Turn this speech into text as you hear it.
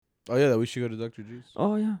Oh yeah, we should go to Dr. G's.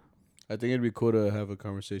 Oh yeah. I think it'd be cool to have a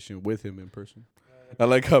conversation with him in person. I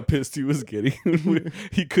like how pissed he was getting.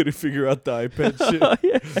 He couldn't figure out the iPad shit. Oh,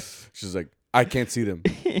 yeah. She's like, I can't see them.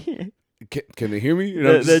 Can they hear me? And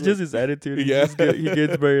I'm That's like, just his attitude. Yeah. He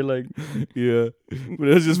gets very like. yeah. But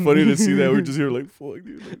it's just funny to see that. We're just here like, fuck,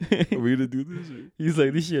 dude. Like, are we gonna do this? Or? He's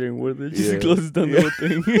like, this shit ain't worth it. Just Yeah. closes down the whole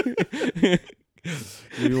thing.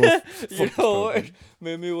 You know, You know what?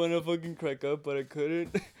 Made me want to fucking crack up, but I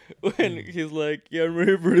couldn't. When he's like, yeah, I'm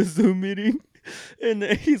ready for the Zoom meeting. And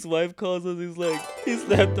then his wife calls us. He's like, his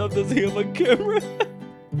laptop doesn't have a camera.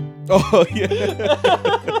 Oh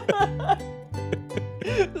yeah.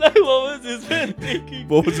 Like, what was this man thinking?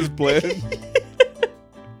 What was his plan?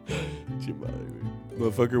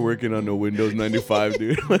 Motherfucker working on the Windows 95,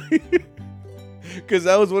 dude. Because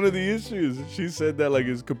that was one of the issues. She said that like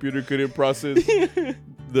his computer couldn't process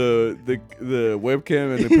the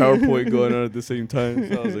webcam and the PowerPoint going on at the same time.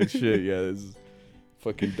 So I was like, shit, yeah, this is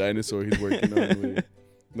fucking dinosaur he's working on.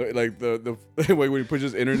 Like the when he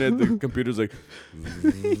pushes internet, the computer's like,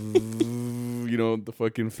 you know, the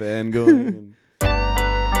fucking fan going.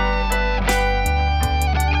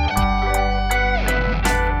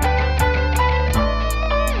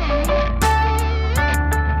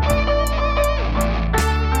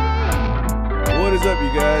 And what is up, you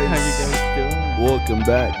guys? How you guys doing? Welcome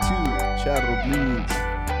back to Charro Beans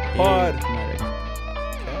Pod.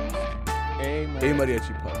 Hey, A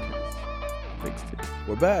Mariachi Podcast. Fixed it.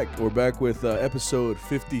 We're back. We're back with episode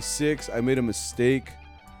 56. I made a mistake.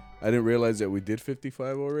 I didn't realize that we did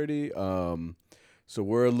 55 already. So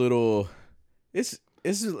we're a little. It's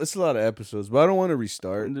a lot of episodes, but I don't want to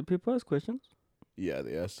restart. Do people ask questions? Yeah,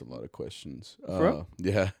 they asked a lot of questions. For real?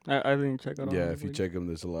 Yeah, I didn't check out all yeah. of If you it. check them,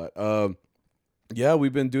 there's a lot. Yeah,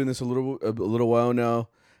 we've been doing this a little while now,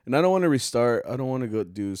 and I don't want to restart. I don't want to go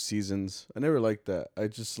do seasons. I never liked that. I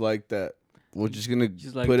just like that. We're just gonna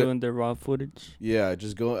Just like put doing the raw footage. Yeah,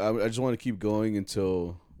 just go. I just want to keep going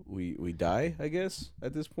until we die. I guess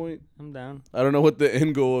at this point, I'm down. I don't know what the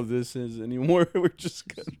end goal of this is anymore. We're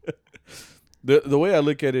just gonna. The way I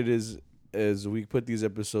look at it is we put these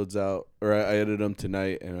episodes out, or I edit them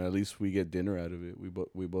tonight, and at least we get dinner out of it.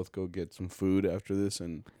 We both go get some food after this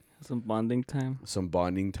and Some bonding time. some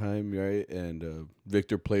bonding time, right? And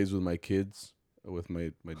Victor plays with my kids, with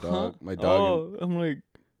my dog, my dog. Oh, I'm like,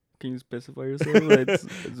 can you specify yourself? Like, it's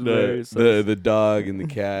very And sus. the dog and the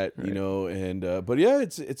cat, you Right. know, and but yeah,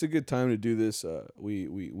 it's a good time to do this. We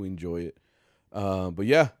enjoy it. But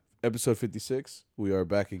yeah, episode 56, we are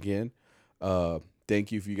back again.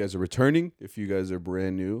 Thank you if you guys are returning. If you guys are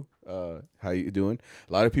brand new, how you doing?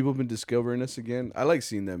 A lot of people have been discovering us again. I like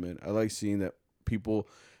seeing that, man. I like seeing that people.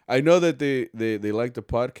 I know that they like the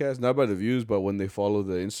podcast, not by the views, but when they follow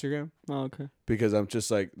the Instagram, Oh, okay. because I'm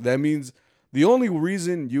just like, that means the only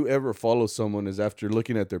reason you ever follow someone is after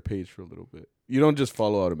looking at their page for a little bit. You don't just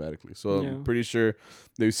follow automatically. So Yeah. I'm pretty sure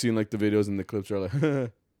they've seen like the videos and the clips are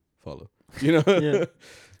like, follow, you know? Yeah.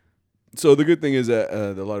 So the good thing is that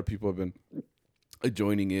a lot of people have been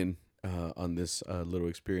joining in on this little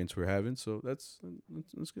experience we're having. So that's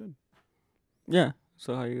good. Yeah.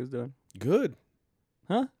 So how you guys doing? Good.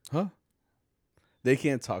 Huh? They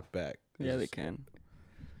can't talk back. Yeah, they can.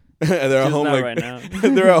 And they're at Just home not like right now.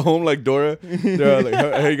 they're at home like Dora. They're all like,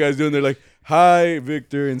 how you guys doing? They're like, hi,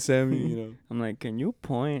 Victor and Sammy. You know, I'm like, can you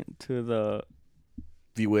point to the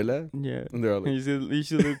Vihuela. yeah? And they're all And like, you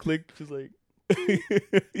should little click, just like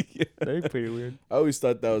yeah. that'd be pretty weird. I always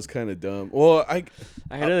thought that was kind of dumb. Well, I hate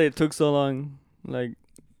that it took so long. Like,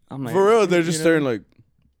 I'm like, for real, they're just you know? staring like,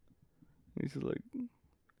 He's just like,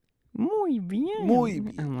 muy bien. Muy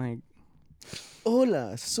bien. I'm like,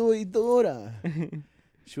 hola, soy Dora.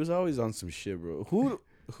 She was always on some shit, bro.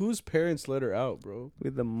 Whose parents let her out, bro?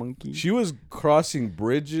 with the monkey. She was crossing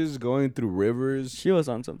bridges, going through rivers, She was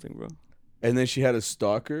on something, bro. and then she had a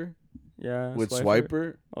stalker Yeah. with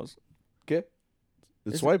Swiper. Oh, Okay,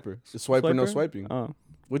 the Is it Swiper. The Swiper, no Swiper? swiping. Oh,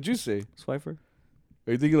 What'd you say? Swiper.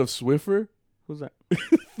 Are you thinking of Swiffer? Who's that?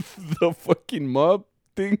 The fucking mob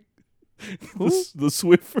thing? Who? The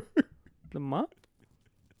Swiffer? The mop?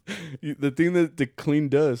 The thing that to clean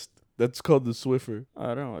dust. That's called the Swiffer. Oh,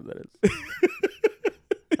 I don't know what that is.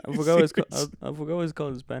 I forgot what it's called. I forgot what it's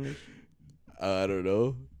called in Spanish. I don't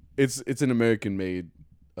know. It's an American made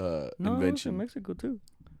No, it's in invention. Mexico too.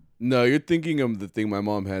 No, you're thinking of the thing my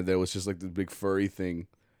mom had that was just like this big furry thing,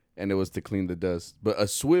 and it was to clean the dust. But a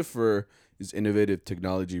Swiffer is innovative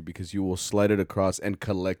technology because you will slide it across and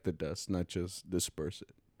collect the dust, not just disperse it.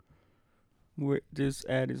 This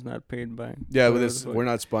ad is not paid by. Yeah, but whatever this the fuck. we're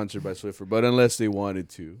not sponsored by Swiffer, but unless they wanted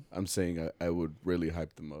to, I'm saying I would really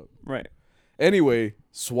hype them up. Right. Anyway,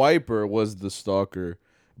 Swiper was the stalker,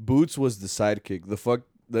 Boots was the sidekick. The fuck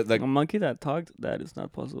that like a monkey that talked, that is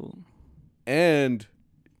not possible. and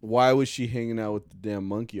why was she hanging out with the damn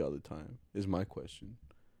monkey all the time? Is my question.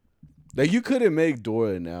 Like you couldn't make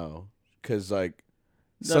Dora now, cause like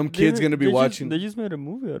some kid's gonna be watching. They just made a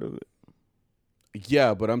movie out of it.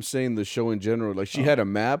 Yeah, but I'm saying the show in general. Like she had a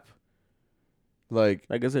map. Like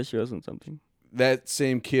I guess that she wasn't something. that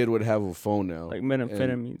same kid would have a phone now. Like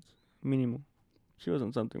methamphetamines, minimal. She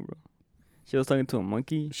wasn't something, bro. She was talking to a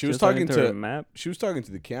monkey. She was talking to a map. She was talking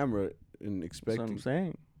to the camera and That's what expecting. I'm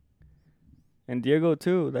saying. And Diego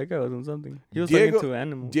too. That guy wasn't something. He was Diego- talking to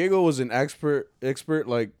animals. Diego was an expert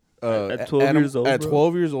like At 12 years old, At bro.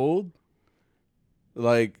 12 years old,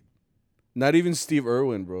 like not even Steve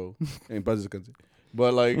Irwin, bro. Ain't Buzz Country.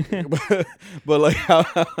 But like, but like,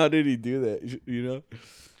 how did he do that? You know,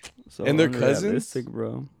 So and they're cousins? unrealistic,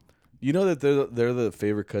 bro. you know that they're the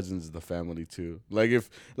favorite cousins of the family too. Like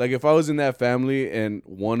if I was in that family and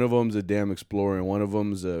one of them's a damn explorer and one of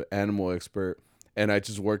them's a animal expert, and I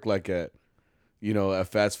just work like at, a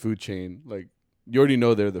fast food chain, like you already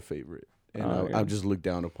know they're the favorite, and I'm just looked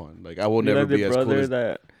down upon. Like I will never be as cool as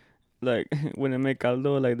that. Like when they make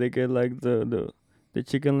caldo, like they get like the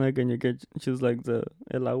chicken leg and you get choose like the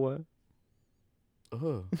el agua.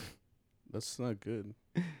 Oh, that's not good.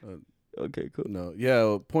 Okay, cool. No,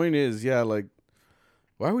 yeah. Point is, yeah. Like,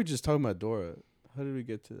 why are we just talking about Dora? How did we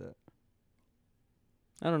get to that?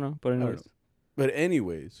 I don't know, but anyways. But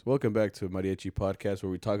anyways, welcome back to Mariachi Podcast, where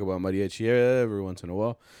we talk about mariachi every once in a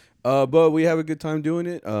while. But we have a good time doing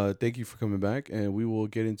it. Thank you for coming back, and we will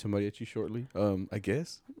get into mariachi shortly. I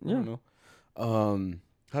guess. Yeah. I don't know.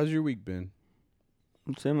 How's your week been?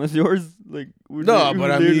 Same as yours. Like I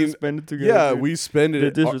mean, spend it together. Yeah, dude. we spend The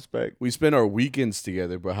it. disrespect. We spend our weekends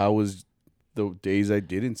together. But how was the days I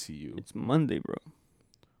didn't see you? It's Monday, bro.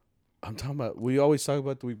 I'm talking about. We always talk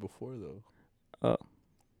about the week before, though.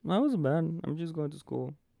 That wasn't bad. I'm just going to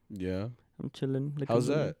school. Yeah. I'm chilling. Like How's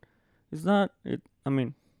that? It's not. I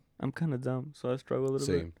mean, I'm kind of dumb, so I struggle a little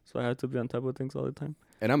bit. Same. So I have to be on top of things all the time.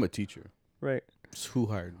 And I'm a teacher. Right. So who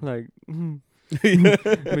hired me? Like,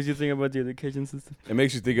 makes you think about the education system. It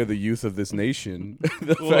makes you think of the youth of this nation.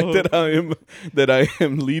 The fact that I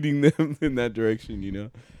am leading them in that direction,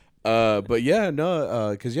 But yeah, no,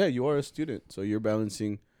 because you are a student, so you're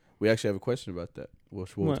balancing. We actually have a question about that,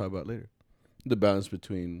 which we'll talk about later. The balance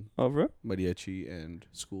between Bro? mariachi and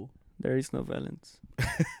school. There is no balance.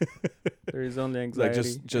 There is only anxiety.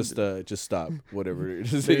 Like just stop whatever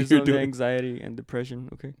it is there that is you're only doing. anxiety and depression.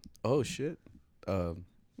 Okay. Oh shit.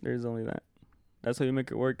 There is only that. That's how you make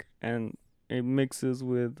it work, and it mixes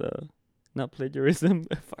with not plagiarism.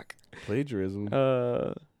 Fuck. Plagiarism.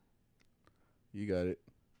 You got it.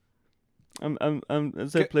 I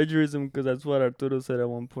said plagiarism because that's what Arturo said at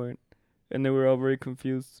one point, and they were all very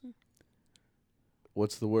confused.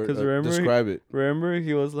 What's the word? 'Cause remember describe it. Remember,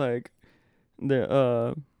 he was like,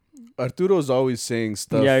 Arturo's always saying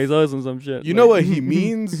stuff. yeah, he's always on some shit. You know what he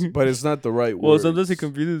means, but it's not the right word. Well, sometimes he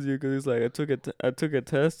confuses you because he's like, I took a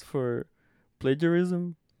test for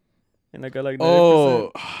plagiarism, and I got like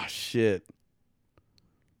 90%. Shit.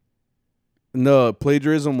 No,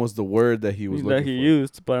 plagiarism was the word that he was looking that he for.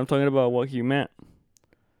 used, but I'm talking about what he meant.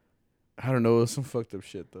 I don't know. It was some fucked up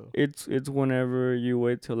shit though. It's whenever you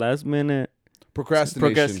wait till last minute.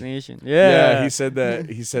 Procrastination. Yeah. He said that.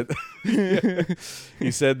 He said.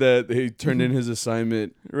 He said that he turned in his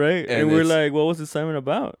assignment. Right. And we're it's- like, what was the assignment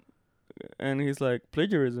about? And he's like,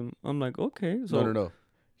 plagiarism. I'm like, okay. So No.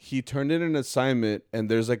 He turned in an assignment, and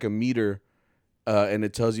there's like a meter, and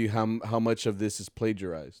it tells you how much of this is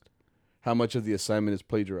plagiarized, how much of the assignment is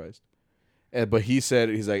plagiarized. But he's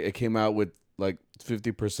like, it came out with like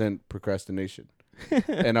 50% procrastination,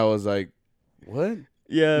 and I was like, what?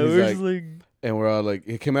 Yeah, He's we're like- just like, And we're all like,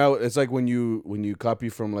 it came out. It's like when you copy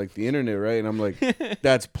from like the internet, right? And I'm like,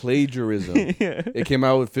 that's plagiarism. yeah. It came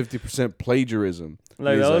out with 50% plagiarism.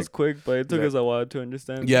 Like he's that like- was quick, but it took like- us a while to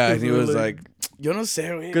understand. Yeah, and Because he we were was like, yo no sé,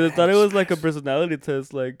 güey. because I thought it was like a personality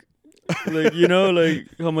test, like like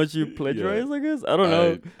how much you plagiarize. I guess I don't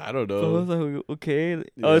know. I don't So I was know. like, okay. I was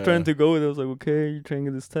Yeah. trying to go with it. I was like, okay, you're trying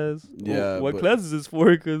to get this test. Yeah, What but- class is this for?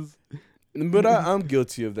 Because But I'm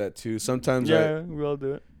guilty of that too. Sometimes we all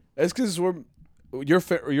do it. it's because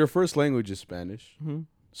your first language is Spanish. Hmm.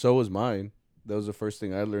 So was mine. That was the first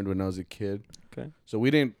thing I learned when I was a kid. Okay. So we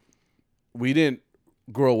didn't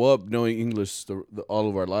grow up knowing English all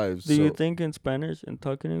of our lives. Do so. you think in Spanish and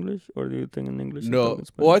talk in English, or do you think in English and No. talk in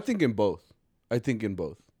Spanish? Well, I think in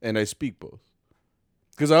both. And I speak both.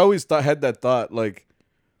 Because I always had that thought, like,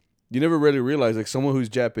 you never really realize, like, someone who's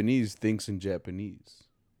Japanese thinks in Japanese.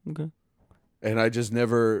 Okay. And I just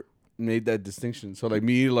never made that distinction. So, like,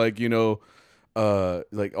 me, like,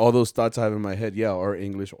 like all those thoughts I have in my head, yeah, are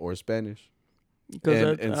English or Spanish.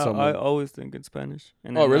 Because And I someone, always think in Spanish.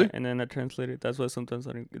 And oh then really? and then I translate it. That's why sometimes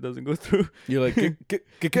it doesn't go through. You're like,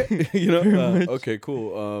 you know? Pretty much. Okay,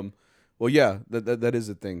 cool. Well, yeah, that is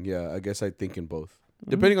a thing. Yeah, I guess I think in both, Mm,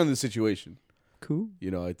 depending on the situation. cool. You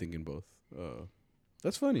know, I think in both.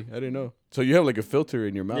 That's funny. I didn't know. So you have like a filter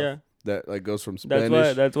in your mouth Yeah. that like goes from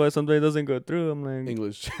Spanish, That's why sometimes it doesn't go through. I'm like,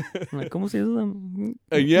 English. ¿cómo se dice?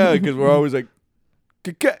 And yeah, because we're always like,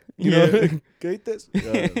 you know, Yeah. get this.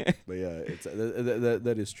 But yeah, it's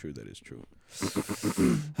that is true. That is true.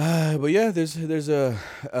 But yeah, there's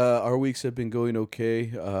our weeks have been going okay.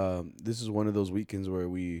 This is one of those weekends where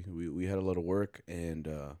we had a lot of work, and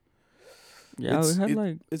Yeah, It's- we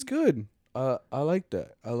had it's good. I like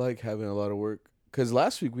that. I like having a lot of work because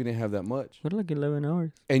last week we didn't have that much, we had like 11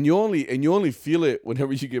 hours. and you only feel it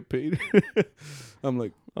whenever you get paid. I'm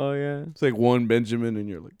like, Oh yeah. it's like one Benjamin, and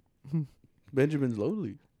you're like, Benjamin's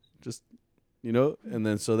lonely, just you know. And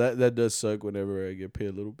then so that does suck whenever I get paid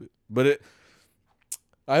a little bit. But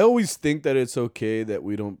I always think that it's okay that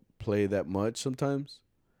we don't play that much sometimes,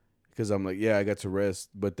 because I'm like, yeah, I got to rest.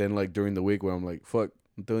 But then like during the week where I'm like, fuck,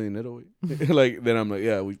 I'm throwing it away. Like then I'm like,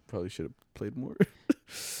 yeah, we probably should have played more.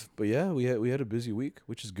 But yeah, we had a busy week,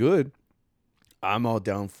 which is good. I'm all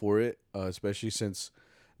down for it, especially since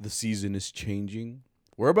the season is changing.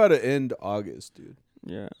 We're about to end August, dude.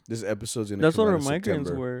 Yeah. This episode's gonna That's come what out our in migraines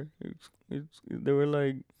September. were. They were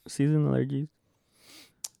like season allergies.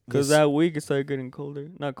 Because This- that week it started getting colder.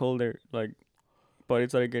 Not colder, like, but it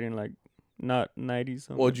started getting like not 90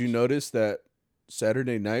 something. well, did you notice that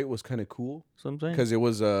Saturday night was kind of cool Something. because it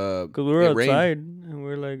was Because we were it rained. outside and we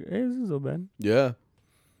were like, hey, this is so bad. Yeah.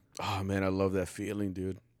 Oh man, I love that feeling,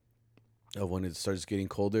 dude. Of when it starts getting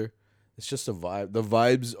colder. It's just a vibe. The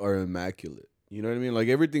vibes are immaculate. You know what I mean? Like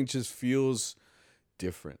everything just feels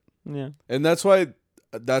different. Yeah. And that's why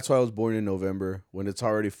I was born in November when it's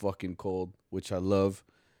already fucking cold, which I love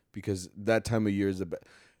because that time of year is the best.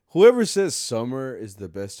 Whoever says summer is the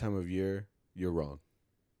best time of year, you're wrong.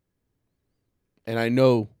 And I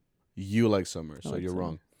know you like summer, so like you're summer.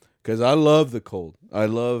 wrong. Cuz I love the cold. I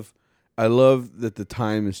love that the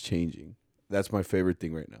time is changing. That's my favorite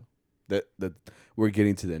thing right now. That we're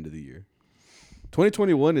getting to the end of the year.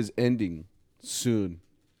 2021 is ending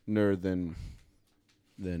sooner than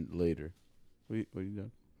later. What are you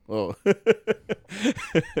doing? Oh.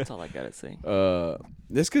 That's all I gotta say.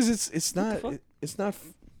 That's because it's not fuck? it's not.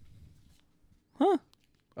 Huh?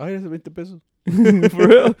 I have 20 pesos. For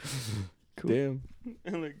real? Cool. Damn,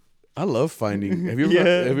 And like, I love finding. Have you ever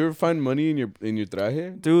Yeah. have you ever find money in your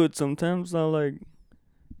traje? dude, sometimes I'll like,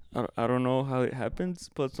 I don't know how it happens,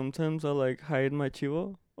 but sometimes I'll like hide my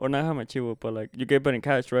chivo. Or not hide my chivo, but like, you get paid in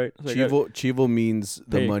cash, right? So Chivo means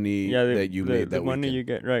the pay- money yeah, that you made the that money weekend. you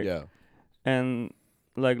get, right? Yeah. And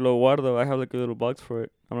like lo guardo, I have like a little box for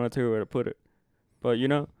it. I'm not tell you where to put it, but you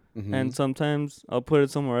know. Mhm. And sometimes I'll put it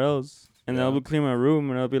somewhere else, and then Yeah. I'll clean my room,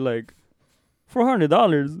 and I'll be like,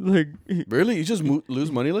 $400, like Really, you just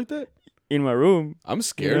lose money like that? in my room. I'm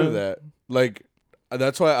scared of Yeah. that. Like,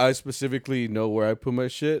 that's why I specifically know where I put my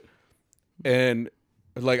shit, and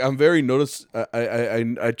like I'm very notice.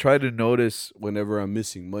 I try to notice whenever I'm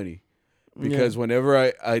missing money, because whenever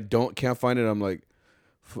I can't find it, I'm like,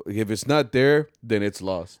 if it's not there, then it's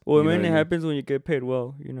lost. Well, You know what I mainly mean? happens when you get paid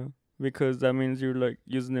well, you know, because that means you're like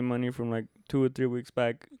using the money from like 2 or 3 weeks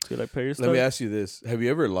back to like pay your stuff. Let me ask you this: have you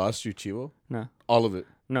ever lost your chivo? No. All of it?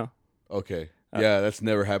 No, Okay. I- Yeah, that's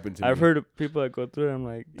never happened to me. I've heard of people that go through it. I'm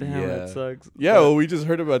like, damn, Yeah. that sucks. Yeah, But- well, we just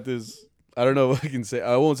heard about this. I don't know if I can say.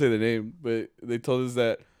 I won't say the name, but they told us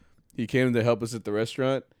that he came to help us at the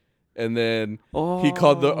restaurant, and then he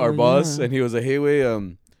called our boss, yeah. and he was like, "Hey, wait,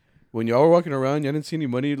 when y'all were walking around, y'all didn't see any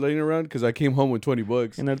money laying around because I came home with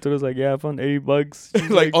 $20." And Arturo was like, yeah, I found $80. She's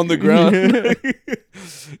like on the ground. Yeah.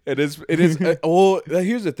 It is. Well,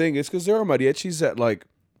 here's the thing. It's because there are mariachis that like.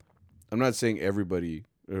 I'm not saying everybody.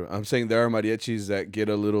 I'm saying there are mariachis that get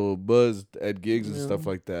a little buzzed at gigs and Yeah. stuff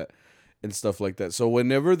like that. So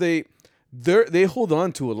whenever they hold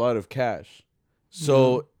on to a lot of cash.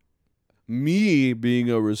 So me being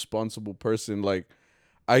a responsible person, like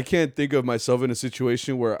I can't think of myself in a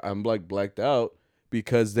situation where I'm like blacked out,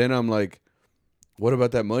 because then I'm like, what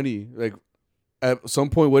about that money? Like at some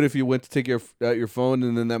point, what if you went to take out your phone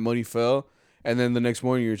and then that money fell, and then the next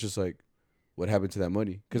morning you're just like, what happened to that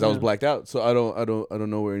money? Because I was Yeah. blacked out, so I don't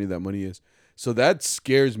know where any of that money is. So that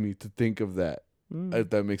scares me to think of that. Mm. If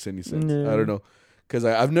that makes any sense, Yeah. I don't know, because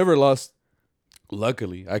I've never lost.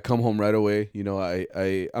 Luckily, I come home right away. You know,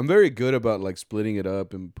 I'm very good about like splitting it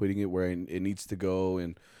up and putting it where it needs to go,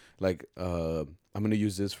 and like I'm gonna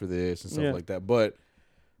use this for this and stuff Yeah. like that. But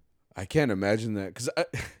I can't imagine that because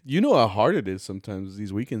you know how hard it is sometimes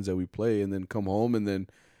these weekends that we play and then come home and then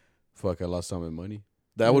fuck I lost all my money.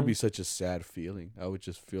 That would Yeah. be such a sad feeling. I would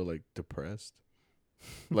just feel like depressed,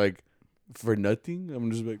 like for nothing.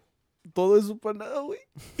 I'm just like todo eso para nada,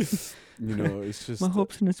 güey. You know, it's just My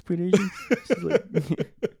hopes and aspirations. She's like,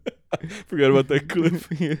 forgot about that clip.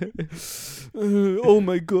 yeah. Oh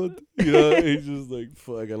my god, you know, it's just like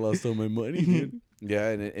fuck I lost all my money, dude. Yeah,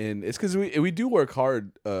 and it's because we do work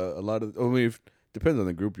hard. A lot of I mean, depends on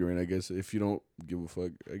the group you're in, I guess. If you don't give a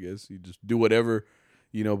fuck, I guess you just do whatever,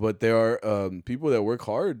 you know. But there are people that work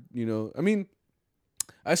hard. You know, I mean,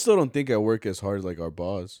 I still don't think I work as hard like our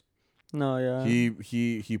boss. No, yeah.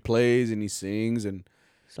 He plays and he sings and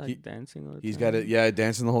It's like he- dancing all the he's time. got it.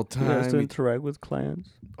 Dancing the whole He has to time. interact with clients.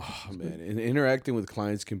 Oh man, and interacting with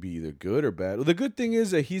clients can be either good or bad. Well, the good thing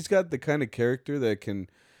is that he's got the kind of character that can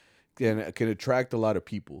attract a lot of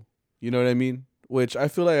people. You know what I mean? Which I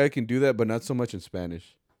feel like I can do that, but not so much in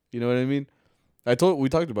Spanish. You know what I mean? We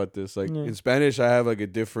talked about this. Like Yeah. in Spanish, I have like a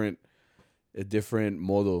different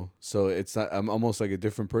modo. So it's not. I'm almost like a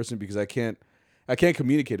different person because I can't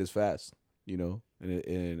communicate as fast. You know, and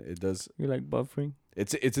it does. You're like buffering.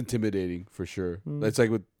 It's intimidating for sure. Mm. It's like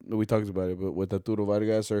we talked about it, but with Arturo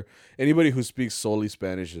Vargas or anybody who speaks solely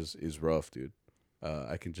Spanish is rough, dude.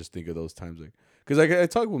 I can just think of those times like because I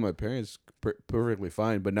talk with my parents perfectly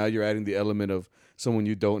fine, but now you're adding the element of someone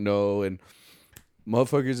you don't know and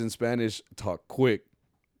motherfuckers in Spanish talk quick,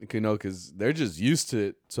 you know, because they're just used to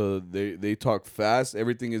it. So they talk fast.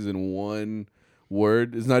 Everything is in one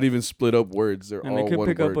word. It's not even split up words. They're And all they can one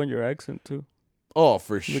pick word. up on your accent too. Oh,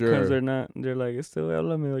 for Because sure. they're like, este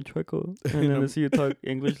habla medio chueco. And then they see you talk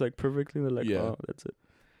English like perfectly. They're like, Yeah. oh, that's it.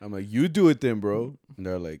 I'm like, you do it then, bro. And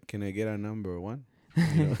they're like, can I get a number one?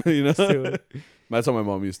 You know, Let's do it. That's how my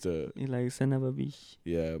mom used to. You're like, son of a bitch.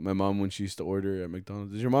 Yeah, my mom when she used to order at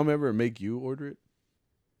McDonald's. Did your mom ever make you order it?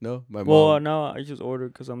 No, my Well, mom. now I just order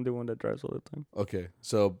because I'm the one that drives all the time. Okay,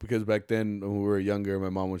 so because back then when we were younger, my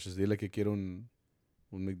mom was just dile que quiero un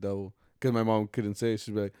McDouble. Because my mom couldn't say,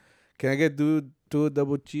 she'd be like, "Can I get two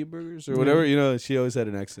double cheeseburgers or Yeah. whatever?" You know, she always had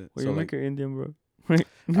an accent. Well, so you like, make her Indian, bro.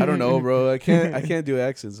 I don't know, bro. I can't do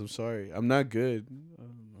accents. I'm sorry. I'm not good.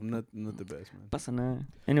 I'm not the best, man. Pasa nada.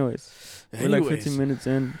 Anyways, we're like 15 minutes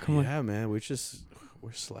in. Come on. Yeah, man. We're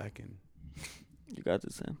slacking. You got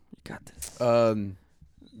this, Sam. You got this.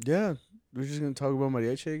 Yeah. We're just gonna talk about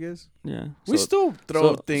mariachi, I guess. Yeah. We still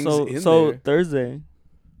throw things in So there. Thursday,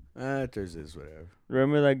 Thursdays, whatever.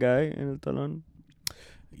 remember that guy in El Talon?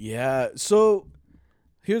 Yeah. So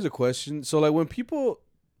here's a question. So like when people,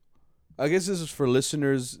 I guess this is for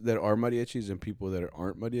listeners that are mariachis and people that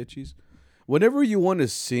aren't mariachis. Whenever you want to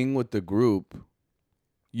sing with the group,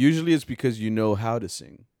 usually it's because you know how to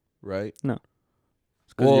sing, right? It's because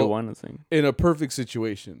you Well, want to sing. In a perfect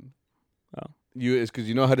situation, Oh. it's because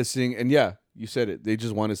you know how to sing, and yeah, you said it. They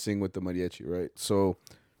just want to sing with the mariachi, right? So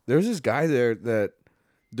there's this guy there that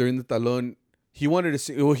during the talon, he wanted to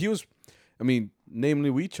sing. Well, namely,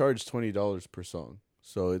 we charge $20 per song,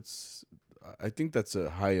 so I think that's a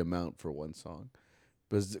high amount for one song.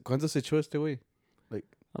 But ¿cuánto se echó este güey?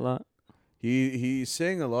 A lot. He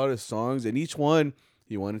sang a lot of songs, and each one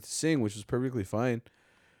he wanted to sing, which was perfectly fine.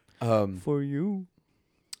 For you.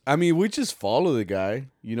 I mean, we just follow the guy.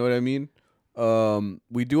 You know what I mean?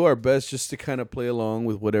 We do our best just to kind of play along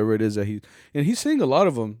with whatever it is that he sang a lot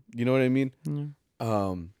of them. You know what I mean?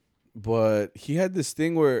 Yeah. But he had this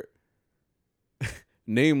thing where,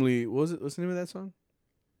 namely, what's the name of that song?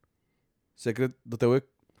 Secreto de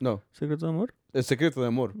No, Secret de Amor? El Secreto de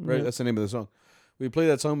Amor, right? Yeah. That's the name of the song. We played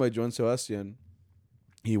that song by Joan Sebastian.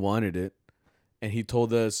 He wanted it, and he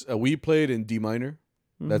told us we played in D minor.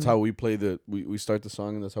 That's Mhm. how we play we start the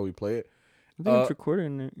song, and that's how we play it. I think it's recorded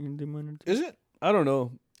in D minor. too. Is it? I don't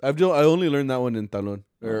know. I only learned that one in talon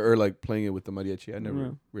or like playing it with the mariachi. I never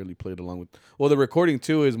Yeah. really played along with. Well, the recording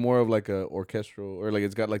too is more of like a orchestral or like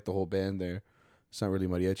it's got like the whole band there. It's not really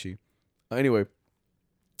mariachi. Anyway,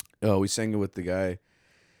 we sang it with the guy,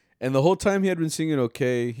 and the whole time he had been singing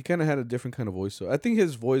okay. He kind of had a different kind of voice, so I think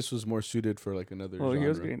his voice was more suited for like another. Well, genre. he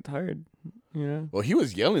was getting tired. Yeah. Well, he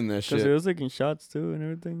was yelling that Because shit. he was taking shots too and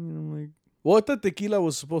everything. And I'm like, Well, I thought tequila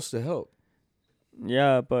was supposed to help.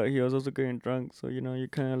 yeah, but he was also getting drunk. So, you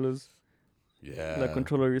kind of lose Yeah, like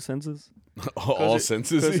control of your senses. all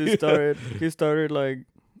senses. Because he started like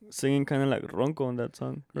singing kind of like ronco on that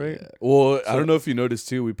song, right? Yeah. Well, I So- don't know if you noticed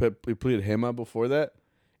too. We played Hema before that,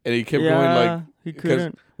 and he kept going like he 'cause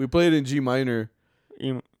couldn't. we played in G minor.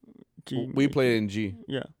 We play played in G.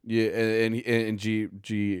 Yeah. Yeah, and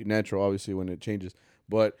G natural obviously when it changes.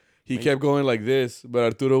 But he Major. kept going like this, but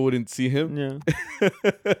Arturo wouldn't see him, Yeah.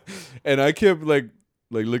 and I kept like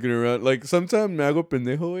like looking around. Like sometimes me hago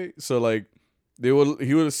pendejo, way. So like he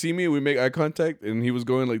would see me, we make eye contact, and he was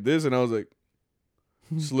going like this, and I was like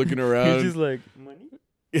just looking He's around. just like, money?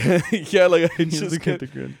 Yeah, like I He's just looking at kept, the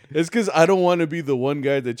ground. it's because I don't want to be the one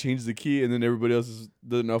guy that changed the key and then everybody else is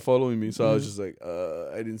not following me. So I was just like,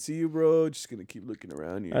 I didn't see you, bro. Just gonna keep looking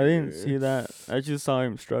around here. I didn't see that. I just saw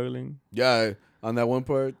him struggling. Yeah, on that one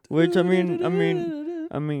part. Which I mean,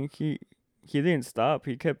 he didn't stop.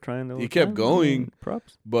 He kept trying to. He kept going.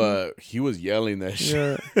 Props. But he was yelling that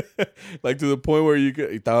Yeah. shit. Like to the point where ya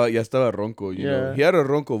estaba ronco, you know. Yeah. He had a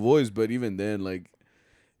ronco voice, but even then, like,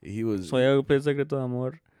 he was. So I played Secreto de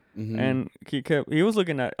Amor, Mhm. and he was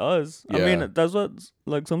looking at us. I Yeah. mean, that's what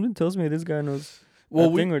like something tells me this guy knows a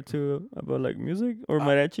thing or two about like music or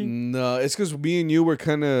mariachi. No, it's because me and you were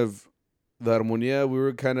kind of the armonía. We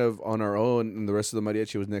were kind of on our own, and the rest of the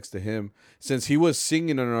mariachi was next to him. Since he was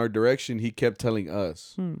singing in our direction, he kept telling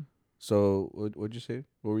us. So what'd you say?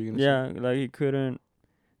 What were you gonna say? Yeah, like he couldn't.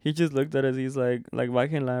 He just looked at us. He's like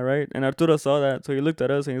Bájenla, right? And Arturo saw that, so he looked at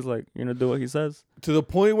us and he's like, do what he says. To the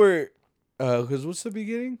point where, because what's the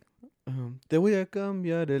beginning? Te voy a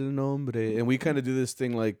cambiar el nombre, and we kind of do this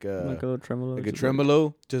thing like Like a little tremolo. a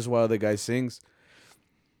tremolo, just while the guy sings.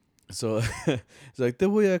 So it's like te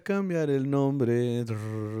voy a cambiar el nombre,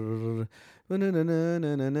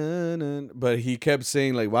 but he kept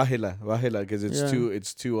saying like bájela, because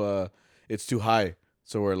it's too high.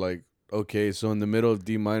 So we're like, okay, so in the middle of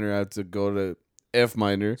D minor, I have to go to F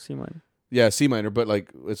minor. C minor. Yeah, C minor, but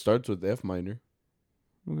like it starts with F minor.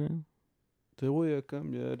 Okay. Te voy a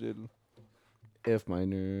cambiar el F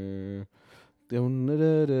minor,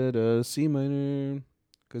 C minor,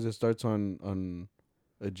 because it starts on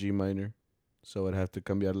a G minor, so I'd have to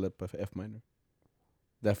cambiarle up F minor.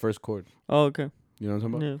 That first chord. Oh, okay. You know what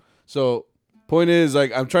I'm talking about? Yeah. So, point is,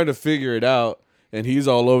 like, I'm trying to figure it out, and he's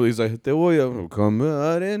all over. He's like, te voy a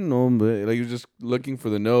cambiar el nombre. Like, you're just looking for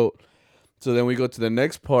the note. So then we go to the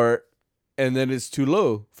next part, and then it's too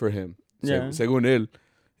low for him. Yeah. Según él.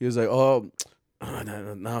 He was like, no,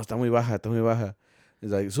 está muy baja.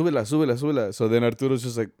 He's like, súbela. So then Arturo's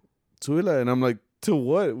just like, súbela. And I'm like, to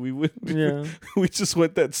what? We just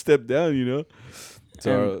went that step down, you know?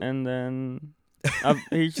 So, and then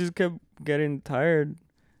he just kept getting tired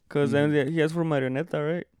because then he asked for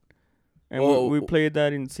Marioneta, right? And we played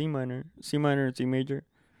that in C minor, and C major.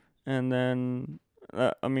 And then,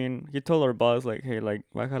 he told our boss, like, hey, like,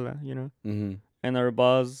 bájala, you know? Mm-hmm. And our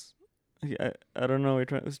boss, I don't know what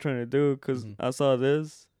he was trying to do because I saw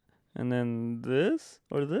this and then this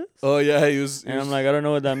or this. Oh, yeah, he was. I'm like, I don't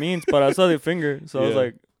know what that means, but I saw the finger. So I was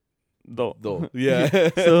like, do. Yeah.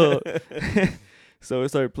 So we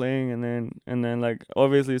started playing and then like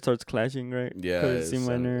obviously it starts clashing, right? Yeah. Because C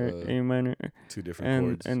minor, A minor. Two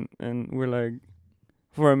different chords. And we're like,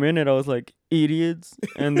 for a minute I was like, idiots.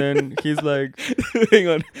 And then he's like, hang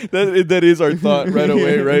on. That is our thought right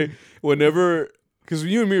away, right? Whenever, because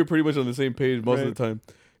you and me are pretty much on the same page most of the time.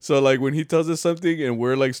 So like when he tells us something and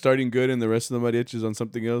we're like starting good and the rest of the mariachis on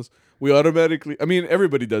something else, we automatically,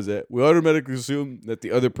 everybody does that. We automatically assume that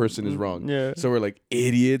the other person is wrong. Yeah. So we're like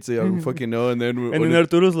idiots. I don't fucking know. And then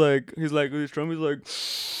Arturo's like, he's like, with his drum, he's like,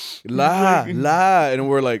 la. And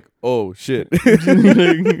we're like, oh shit.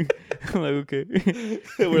 I'm like, okay.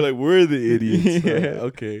 We're like, we're the idiots. Yeah.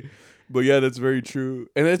 Okay. But yeah, that's very true.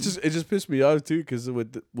 And it just pissed me off too, because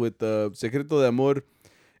with Secreto de Amor,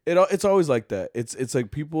 it's always like that. It's like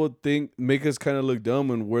people make us kind of look dumb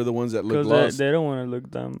when we're the ones that look lost. They don't want to look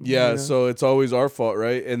dumb. Yeah, you know? so it's always our fault,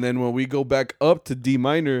 right? And then when we go back up to D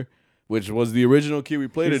minor, which was the original key we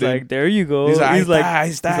played he's it like, in. there you go. He's like,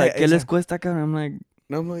 ¿qué les cuesta, cabrón? I'm like,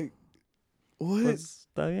 and I'm like, what?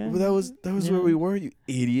 Está bien. But that was where we were, you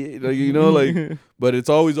idiot. Like, you know, like, but it's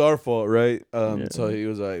always our fault, right? So he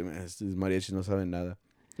was like, man, these mariachis no saben nada.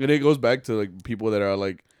 And it goes back to like people that are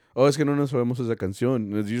like, oh, es que no nos sabemos esa canción.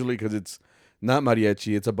 And it's usually because it's not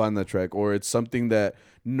mariachi, it's a banda track, or it's something that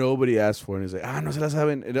nobody asked for. And it's like, no se la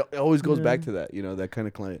saben. It always goes back to that, you know, that kind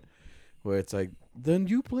of client where it's like, then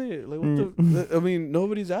you play it. Like, what the?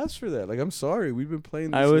 Nobody's asked for that. Like, I'm sorry, we've been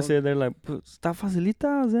playing this I always say they're like, está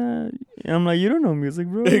facilita, o sea. And I'm like, you don't know music,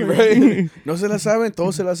 bro. Like, right? No se la saben,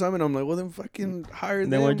 todos se la saben. I'm like, well, then fucking hire them.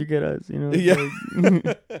 Then why'd you get us, you know? Yeah.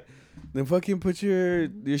 Like, then fucking put your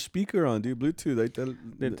speaker on, dude. Bluetooth. Like that.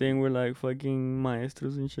 The thing we're like fucking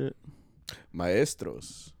maestros and shit.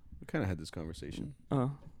 Maestros. We kind of had this conversation.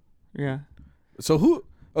 Oh, yeah. So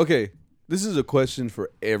okay, this is a question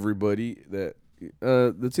for everybody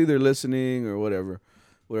that's either listening or whatever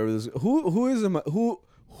this. Who is who?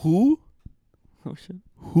 Oh shit.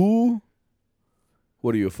 Who?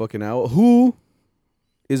 What are you, a fucking owl? Who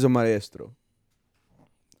is a maestro?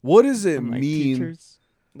 What does it mean? Teachers?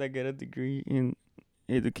 that get a degree in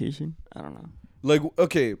education. I don't know. Like,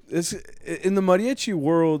 okay, it's in the mariachi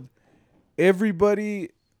world. Everybody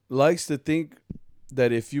likes to think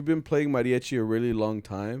that if you've been playing mariachi a really long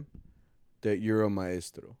time, that you're a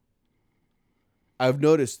maestro. I've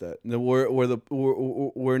noticed that.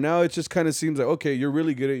 Where now it just kind of seems like, okay, you're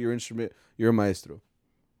really good at your instrument, you're a maestro.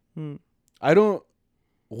 Hmm. I don't.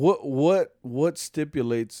 What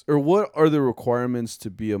stipulates or what are the requirements to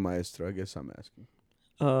be a maestro? I guess I'm asking.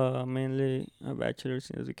 Mainly a bachelor's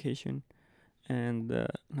in education, and I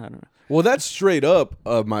don't know. Well, that's straight up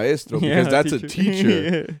a maestro because Yeah, that's a teacher.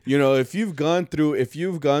 teacher. You know, if you've gone through,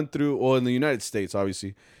 well, in the United States,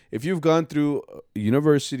 obviously, if you've gone through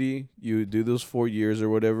university, you do those 4 years or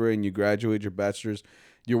whatever, and you graduate your bachelor's,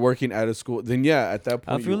 you're working out of school. Then yeah, at that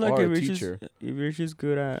I point, feel you like are if a you're teacher. just if you're just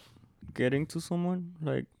good at getting to someone,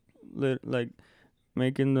 like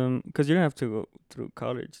making them, because you don't have to go through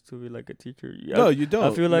college to be like a teacher. No, you don't.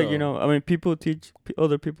 I feel like no. I mean, people teach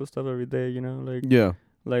other people stuff every day. Yeah.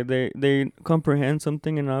 Like they comprehend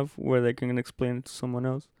something enough where they can explain it to someone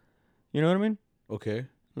else. You know what I mean? Okay.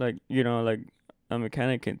 Like like a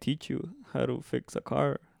mechanic can teach you how to fix a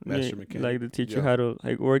car. Master mechanic. Like they teach you Yeah. how to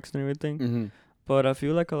like works and everything. Mm-hmm. But I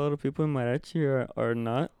feel like a lot of people in Mariachi are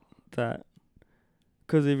not that.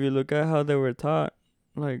 Because if you look at how they were taught,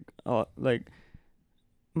 like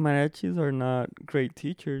mariachis are not great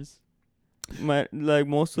teachers. Like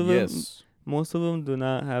most of them, Yes. do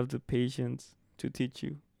not have the patience to teach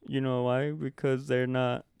you. You know why? Because they're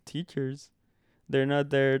not teachers. They're not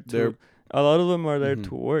there to. They're- A lot of them are there Mhm.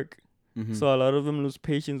 to work. Mm-hmm. So a lot of them lose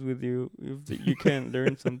patience with you if you can't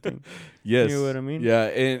learn something. Yes. You know what I mean? Yeah,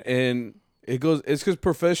 and it's because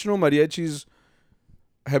professional mariachis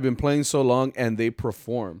have been playing so long and they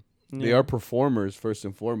perform. They Yeah. are performers first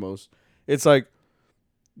and foremost. It's like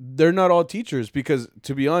they're not all teachers because,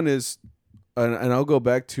 to be honest, and I'll go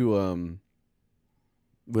back to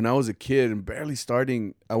when I was a kid and barely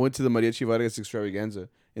starting. I went to the Mariachi Vargas Extravaganza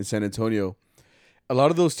in San Antonio. A lot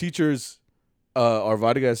of those teachers are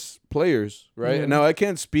Vargas players, right? Yeah. Now I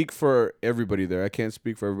can't speak for everybody there. I can't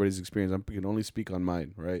speak for everybody's experience. I can only speak on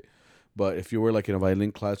mine, right? But if you were like in a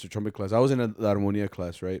violin class or trumpet class, I was in a La Armonia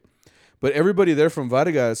class, right? But everybody there from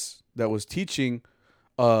Vargas that was teaching,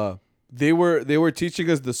 they were teaching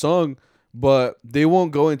us the song, but they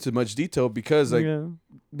won't go into much detail because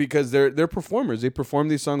because they're performers. They perform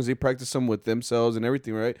these songs, they practice them with themselves and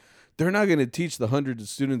everything, right? They're not gonna teach the hundreds of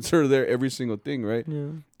students that are there every single thing, right?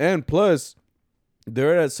 Yeah. And plus,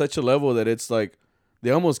 they're at such a level that it's like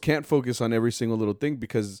they almost can't focus on every single little thing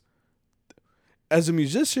because as a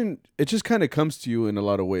musician, it just kind of comes to you in a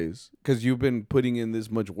lot of ways because you've been putting in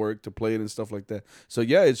this much work to play it and stuff like that. So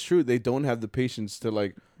yeah, it's true. They don't have the patience to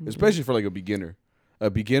like, especially for like a beginner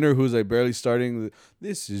who's like barely starting.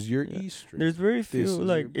 This is your E string. There's very few, This is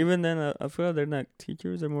like, your- even then, I feel like they're not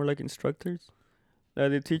teachers. They're more like instructors.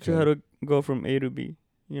 Like, they teach you how to go from A to B,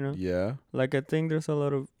 you know? Yeah. Like, I think there's a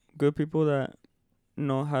lot of good people that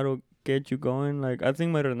know how to get you going. Like, I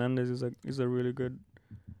think Mario Hernandez is a really good...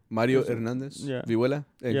 Mario Is it- Hernandez. yeah. Vihuela.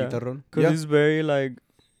 Yeah. Guitarrón. Because Yeah. he's very, like,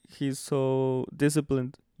 he's so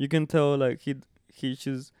disciplined. You can tell, like, he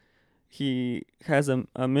has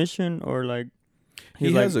a mission or, like...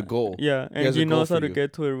 He has a goal. Yeah, and has he a goal knows how for to you.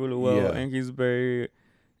 get to it really well, Yeah. and he's very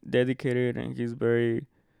dedicated, and he's very,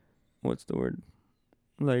 what's the word?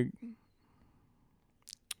 Like,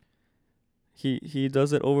 he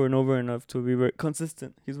does it over and over enough to be very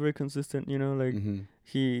consistent. He's very consistent, you know, like Mhm.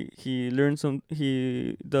 he learns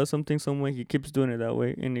he does something some way, he keeps doing it that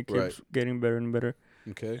way, and it keeps Right. getting better and better.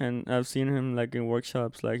 Okay. And I've seen him like in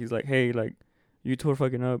workshops, like he's like, hey, like you tore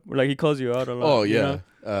fucking up, like he calls you out a lot. Oh you yeah,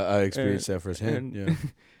 know? I experienced that firsthand. and- Yeah.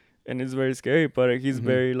 And it's very scary, but he's Mhm.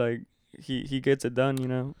 very like he gets it done, you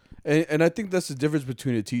know. And I think that's the difference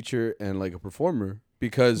between a teacher and like a performer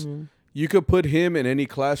because Yeah. you could put him in any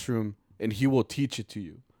classroom and he will teach it to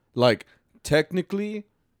you, like technically,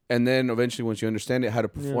 and then eventually once you understand it, how to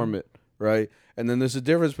perform it, right? And then there's a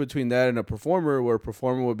difference between that and a performer, where a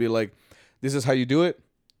performer would be like, "This is how you do it.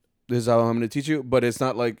 This is how I'm going to teach you," but it's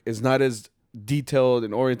not as detailed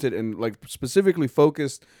and oriented and like specifically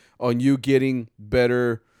focused on you getting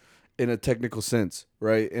better in a technical sense,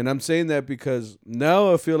 right? And I'm saying that because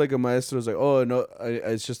now I feel like a maestro is like, oh no,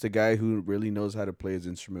 it's just a guy who really knows how to play his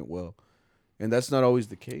instrument well, and that's not always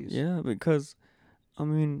the case. Yeah, because I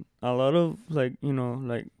mean, a lot of like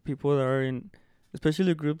like people that are in,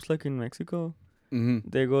 especially groups like in Mexico, Mm-hmm.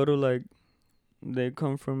 they go to like, they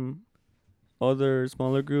come from other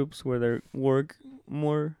smaller groups where they work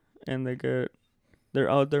more and they're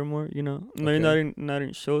out there more, you know. Maybe Okay. not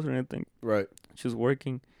in shows or anything, Right. just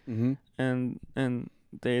working. Mm-hmm. And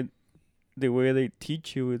they the way they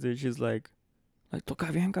teach you is it's just like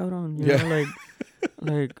toca bien cabrón, you Yeah. know,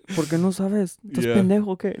 like ¿por qué no sabes? ¿Estás Yeah.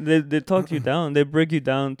 pendejo qué? They talk you down. They break you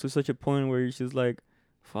down to such a point where it's just like,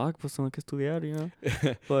 fuck, pues tengo que estudiar, you know.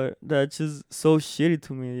 But that's just so shitty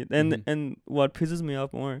to me. And Mhm. and what pisses me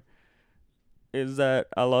off more is that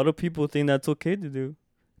a lot of people think that's okay to do.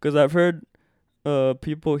 Because I've heard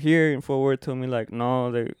people here in Fort Worth tell me like,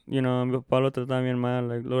 no, they, you know, mi papá lo trataba bien mal,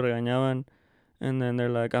 like lo regañaban. And then they're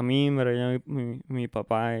like, a mí me regañaba mi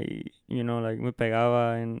papá, y, you know, like me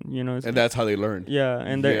pegaba, and you know. And that's how they learn. Yeah,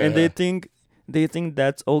 and they think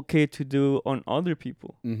that's okay to do on other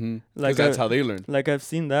people. Mm-hmm. Like that's how they learn. Like I've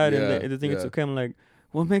seen that, and Yeah, they think it's yeah. okay. I'm like,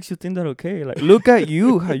 what makes you think that okay? Like, look at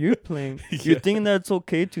you, how you're playing. You Yeah. think that's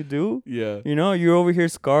okay to do? Yeah. You know, you're over here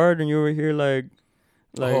scarred, and you're over here like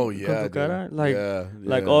Oh con yeah, tu cara. dude. Like, yeah,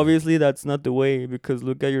 like yeah. obviously that's not the way, because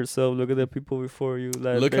look at yourself, look at the people before you.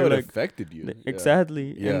 Like, Look how they're it like, affected you.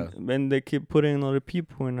 exactly. Yeah. And they keep putting in other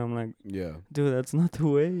people, and I'm like, Yeah. dude, that's not the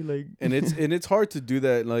way. Like, And it's hard to do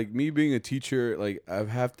that. Like me being a teacher, like I've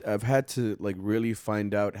had to like really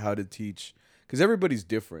find out how to teach, because everybody's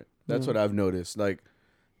different. That's Yeah. what I've noticed. Like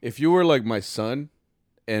if you were like my son,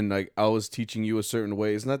 and like I was teaching you a certain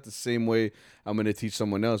way, it's not the same way I'm gonna teach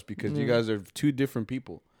someone else, because you Yeah. guys are two different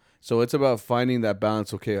people. So it's about finding that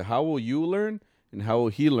balance. Okay, how will you learn, and how will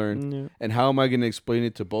he learn, Yeah. and how am I gonna explain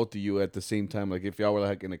it to both of you at the same time? Like if y'all were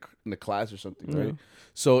like in a class or something, Yeah. right?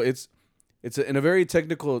 So it's in a very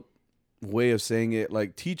technical way of saying it.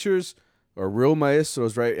 Like teachers or real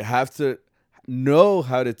maestros, right, have to know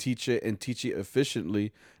how to teach it and teach it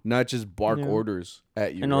efficiently, not just bark Yeah. orders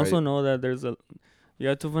at you. And right? also know that you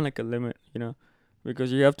have to find like a limit, you know,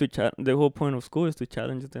 because you have to the whole point of school is to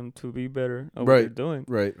challenge them to be better at what they're Right. doing.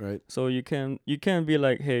 Right. So you can't be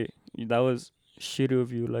like, hey, that was shitty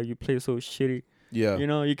of you, like you play so shitty. Yeah. You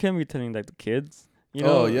know, you can't be telling like the kids. You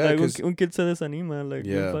know, Oh, yeah, like 'cause- un kid se desanima, like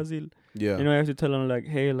bien Yeah. fácil. Yeah. You know, you have to tell them like,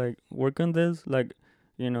 hey, like work on this, like,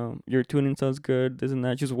 you know, your tuning sounds good, this and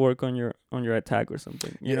that. Just work on your attack or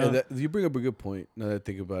something. You know, That, you bring up a good point now that I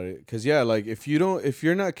think about it. Because yeah, like if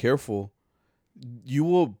you're not careful, you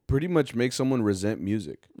will pretty much make someone resent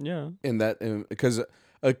music. yeah, Because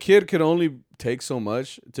a kid can only take so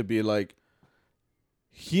much to be like,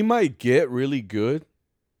 he might get really good,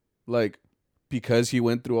 like because he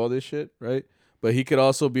went through all this shit, right? But he could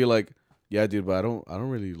also be like, yeah, dude, but I don't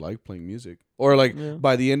really like playing music. Or like Yeah.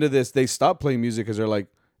 by the end of this, they stop playing music because they're like,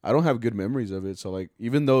 I don't have good memories of it. So like,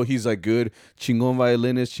 even though he's like good chingon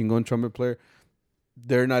violinist, chingon trumpet player,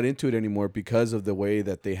 they're not into it anymore because of the way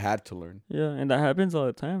that they had to learn. yeah, and that happens all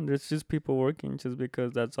the time. There's just people working just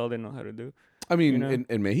because that's all they know how to do. I mean, You know?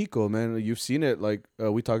 in Mexico, man, you've seen it. Like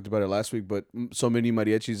we talked about it last week, but so many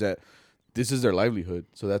mariachis that this is their livelihood,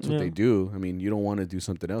 so that's what Yeah. they do. I mean, you don't want to do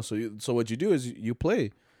something else, so what you do is you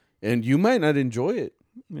play, and you might not enjoy it.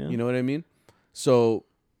 Yeah. You know what I mean? So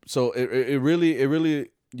it really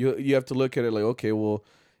you have to look at it like, okay, well,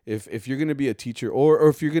 if you're gonna be a teacher or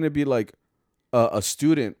if you're gonna be like a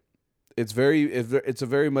student, it's a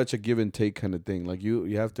very much a give and take kind of thing. Like you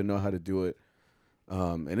have to know how to do it.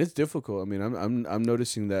 And it's difficult. I mean, I'm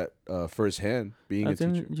noticing that firsthand being I a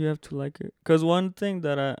think teacher. you have to like it. Cause one thing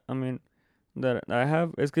that I mean, that I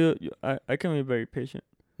have is good. I can be very patient.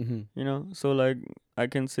 Mm-hmm. You know, so like I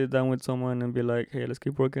can sit down with someone and be like, hey, let's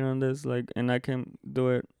keep working on this. Like, and I can do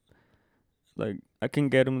it. Like I can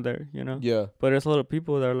get them there. You know. Yeah. But there's a lot of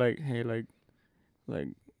people that are like, hey, like,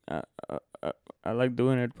 I, I, I, I like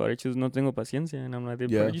doing it, but I just no tengo paciencia, and I'm like,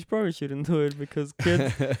 Yeah. you probably shouldn't do it because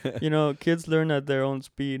kids, you know, kids learn at their own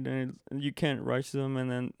speed, and you can't rush them, and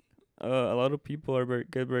then a lot of people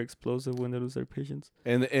get very explosive when they lose their patience.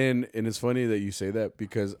 And it's funny that you say that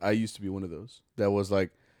because I used to be one of those that was like,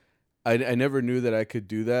 I never knew that I could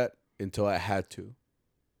do that until I had to,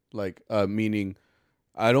 like meaning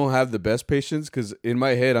I don't have the best patience because in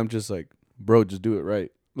my head I'm just like, bro, just do it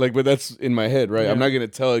right. Like, but that's in my head, right? Yeah. I'm not gonna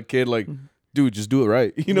tell a kid like, Mhm. dude, just do it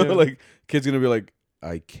right. You know, Yeah. like kid's gonna be like,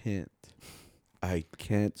 I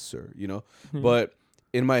can't, sir. You know, Yeah. but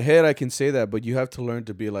in my head I can say that, but you have to learn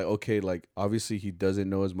to be like, okay, like obviously he doesn't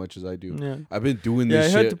know as much as I do. Yeah. I've been doing Yeah, this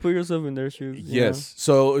you shit. have to put yourself in their shoes. Yes.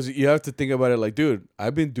 So you have to think about it like, dude,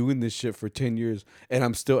 I've been doing this shit for 10 years and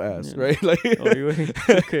I'm still ass, Yeah. right? Like, Oh, you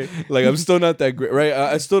okay. like I'm still not that great, right?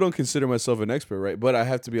 I still don't consider myself an expert, right? But I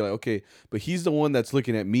have to be like, okay, but he's the one that's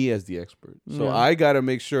looking at me as the expert. So Yeah. I got to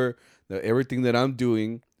make sure that everything that I'm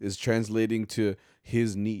doing is translating to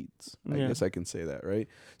his needs. I Yeah. guess I can say that, right?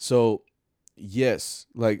 So, yes,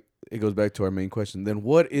 like it goes back to our main question. Then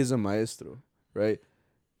what is a maestro, right?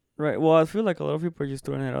 Right. Well, I feel like a lot of people are just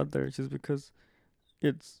throwing it out there just because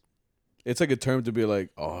it's It's like a term to be like,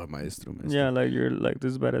 oh, maestro. yeah, like you're like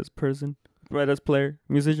this badass person. right as player,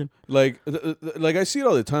 musician. Like like I see it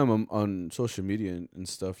all the time on social media and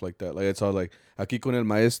stuff like that. Like it's all like aquí con el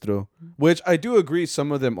maestro, which I do agree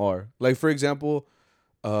some of them are. Like for example,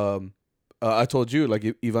 um, I told you like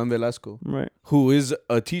Ivan Velasco, Right. who is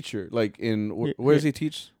a teacher. Like in where does he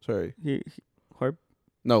teach? Sorry, He harp.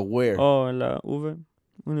 no, where? Oh, en la UV,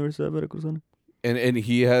 Universidad Veracruzana. And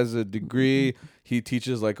he has a degree. He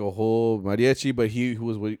teaches like a whole mariachi, but he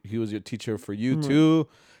was your teacher for you too.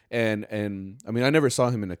 And I mean I never saw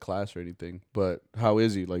him in a class or anything, but how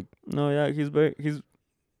is he like? No, yeah, he's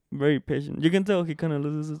very patient. You can tell he kind of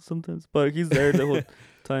loses it sometimes, but he's there the whole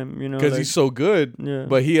time, you know. Because like, he's so good, yeah.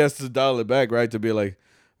 but he has to dial it back, right? To be like,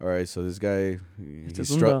 all right, so this guy, Este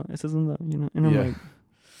es un la, you know. And I'm Yeah.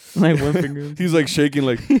 like one finger. He's like shaking,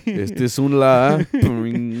 like, este es un la,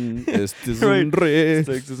 este es Right. un re. It's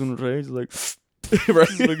like, este es un rey. It's like,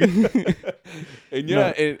 Right. And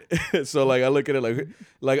yeah, and so like I look at it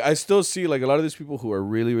like I still see like a lot of these people who are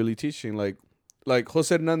really, really teaching, like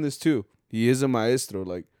Jose Hernandez too. He is a maestro,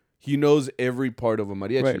 like he knows every part of a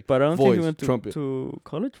mariachi. right, but I don't voice, think he went trumpet. to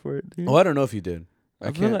college for it. Oh, I don't know if he did. I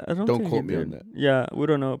feel can't. like, I don't don't think quote he me on did. that. Yeah, we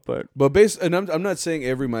don't know, but And I'm not saying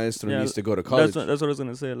every maestro Yeah, needs to go to college. that's what I was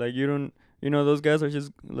gonna say. Like you don't, you know, those guys are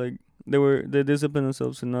just like they discipline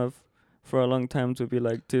themselves enough for a long time to be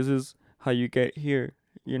like, this is how you get here.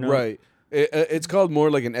 You know, Right. It's called more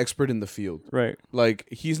like an expert in the field. right. Like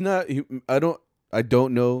he's not. I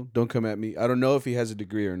don't know. Don't come at me. I don't know if he has a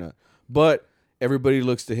degree or not. But everybody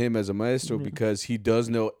looks to him as a maestro because he does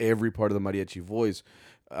know every part of the mariachi voice,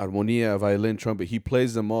 armonía, violin, trumpet. He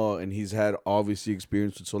plays them all, and he's had obviously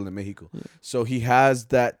experience with Sol de Mexico. Yeah. So he has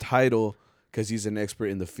that title because he's an expert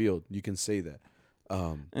in the field. You can say that.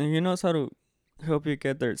 And he knows how to help you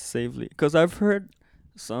get there safely. Because I've heard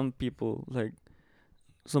some people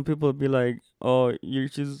be like, oh, you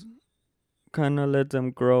just kind of let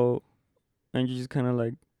them grow and you just kind of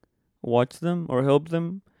like watch them or help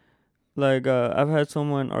them. Like, I've had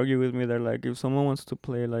someone argue with me that, like, if someone wants to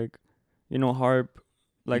play, like, you know, harp,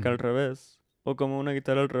 like, al revés, o como una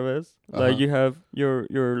guitarra al revés, like, you have your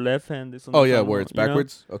left hand is on Oh the yeah, front, where it's you know?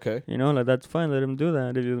 backwards. Okay. You know, like, that's fine. Let them do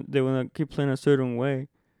that. If they want to keep playing a certain way,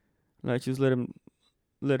 like, just let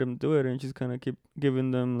them do it and just kind of keep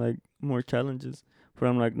giving them, like, more challenges. But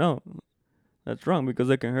I'm like, no, that's wrong because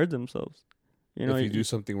they can hurt themselves. You know, if you do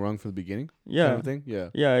something wrong from the beginning, yeah, kind of thing. Yeah.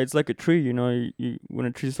 yeah, it's like a tree. You know, you when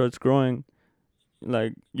a tree starts growing,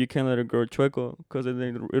 like you can't let it grow chueco because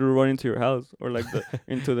then it'll run into your house or like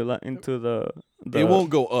into the. It won't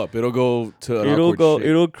go up. It'll go to an awkward shape.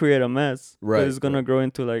 It'll create a mess. Right. It's gonna grow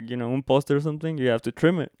into like, you know, un poste or something. You have to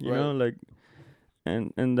trim it. You know, like,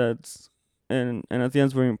 and that's and I think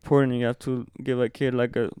that's very important. You have to give a kid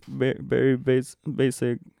like a very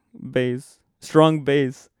basic base, strong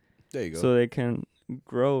base. There you go. So they can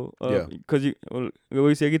grow. Yeah. Because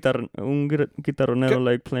we see a guitarronero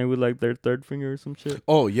like playing with like their third finger or some shit.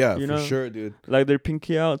 Oh yeah, You for know? sure, dude. Like their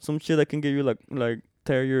pinky out, some shit that can give you like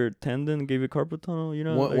tear your tendon, give you carpal tunnel. You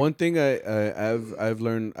know. One thing I've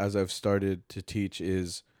learned as I've started to teach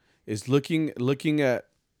is looking at.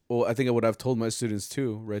 Well, I think what I've told my students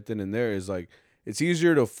too, right then and there, is like it's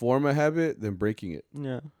easier to form a habit than breaking it.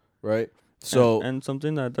 Yeah. Right. So and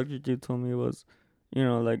something that Dr. G told me was, you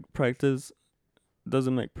know, like practice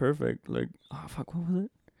doesn't make perfect. Like, oh fuck, what was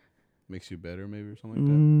it? Makes you better, maybe, or something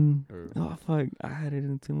like that. Or oh fuck, I had it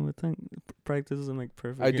in too much time. Practice doesn't make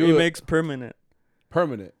perfect. It makes permanent.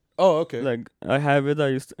 Permanent. Oh, okay. Like a habit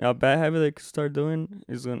a bad habit that you start doing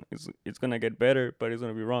is it's gonna get better, but it's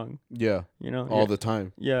gonna be wrong. Yeah. You know, all the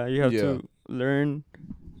time. Yeah, you have to learn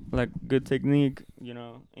like good technique, you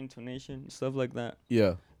know, intonation, stuff like that.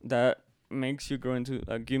 Yeah. That makes you grow into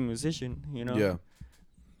a good musician, you know. Yeah.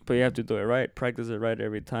 But you have to do it right, practice it right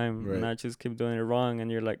every time, Right. not just keep doing it wrong,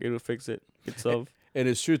 and you're like, it'll fix it itself. And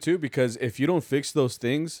it's true too, because if you don't fix those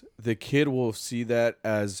things, the kid will see that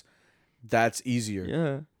as that's easier.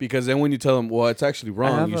 Yeah. Because then when you tell them, well, it's actually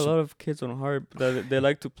wrong. I have a lot of kids on harp that they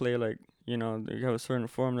like to play like, you know, they have a certain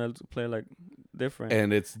form that to play like different.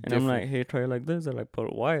 And it's and different. I'm like, hey, try it like this. They're like,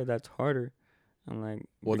 but why? That's harder. I'm like,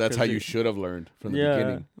 well, that's how you should have learned from the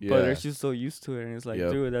beginning. Yeah. But they're just so used to it, and it's like,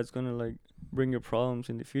 Yep. dude, that's gonna like bring you problems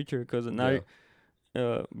in the future. Because now,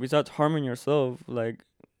 besides harming yourself, like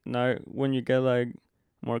now when you get like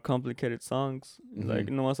more complicated songs, like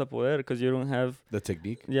no vas a poder because you don't have the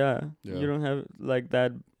technique. Yeah, Yeah. you don't have like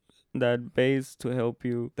that base to help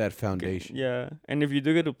you. That foundation. And if you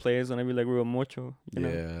do get to play, it's gonna be like real mucho. You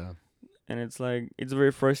know? And it's like it's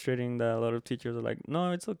very frustrating that a lot of teachers are like,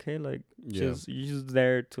 no, it's okay, like you're just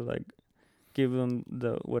there to like give them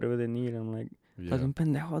the whatever they need. I'm like, fucking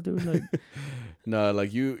pendejo, dude. Like, no,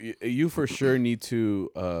 like you for sure need to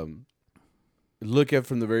look at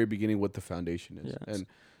from the very beginning what the foundation is. Yes.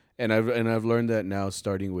 And I've learned that now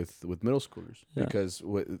starting with middle schoolers Yeah. because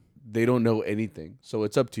they don't know anything. So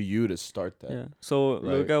it's up to you to start that. Yeah. So look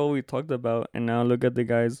Right. at what we talked about, and now look at the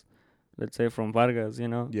guys, let's say from Vargas,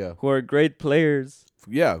 Yeah. who are great players,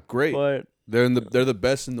 Yeah, great. but They're the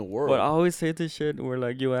best in the world. but I always say this shit where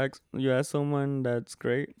like you ask someone that's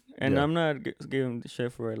great, and Yeah. I'm not giving the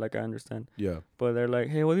shit for it, like I understand, Yeah. but they're like,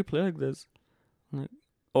 hey, why do you play like this? I'm like,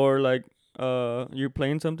 or like you're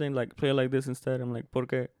playing something like play like this instead. I'm like, ¿por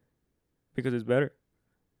qué? Because it's better.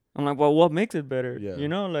 I'm like, well, what makes it better? Yeah.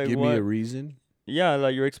 Like Give what? me a reason. Yeah,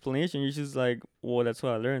 like your explanation. You're just like, well, that's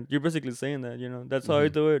what I learned. You're basically saying that, that's how I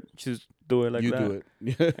Mhm. do it. Just do it like you that. do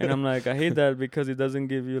it. And I'm like, I hate that because it doesn't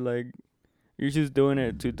give you like, you're just doing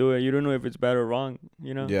it to do it. You don't know if it's bad or wrong,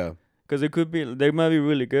 Yeah. Because it could be, they might be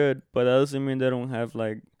really good, but that doesn't mean they don't have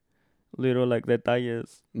like little like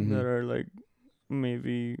detalles Mhm. that are like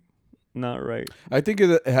maybe not right. I think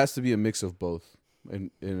it has to be a mix of both,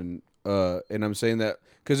 and I'm saying that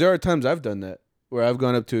because there are times I've done that where I've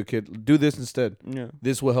gone up to a kid, do this instead. Yeah.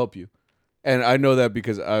 This will help you, and I know that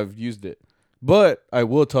because I've used it. But I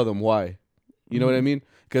will tell them why. You know what I Mhm. mean?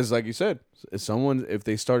 Because like you said, if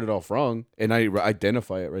they started off wrong, and I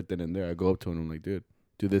identify it right then and there, I go up to them and I'm like, dude,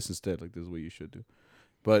 do this instead. Like this is what you should do.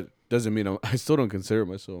 But doesn't mean I still don't consider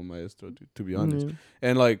myself a maestro, to be honest. Yeah.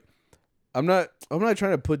 And like, I'm not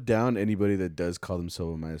trying to put down anybody that does call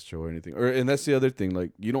themselves a maestro or anything. And that's the other thing.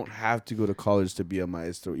 Like, you don't have to go to college to be a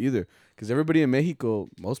maestro either. Because everybody in Mexico,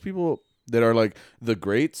 most people that are like the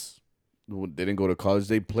greats, they didn't go to college.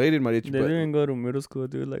 They played in mariachi. They didn't go to middle school,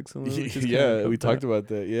 dude. Like someone. Yeah, we talked about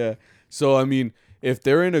that. Yeah. So I mean, if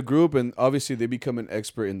they're in a group and obviously they become an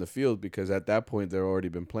expert in the field because at that point they've already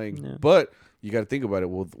been playing. Yeah. But you got to think about it.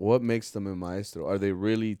 Well, what makes them a maestro? Are they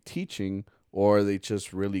really teaching? Or are they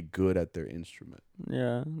just really good at their instrument?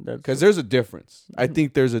 Yeah, that's Because there's a difference. I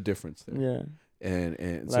think there's a difference there. yeah. And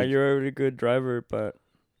it's Like you're a really good driver, but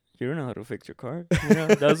you don't know how to fix your car.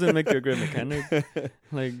 Doesn't make you a great mechanic.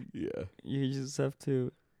 Like yeah, you just have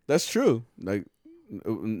to. that's true. Like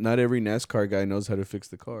not every NASCAR guy knows how to fix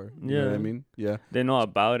the car. You know what I Yeah. mean? Yeah, They know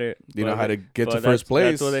about it. they know but how to get but to first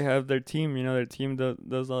place. That's why they have their team. Their team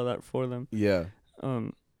does all that for them. Yeah,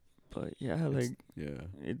 But yeah, like yeah,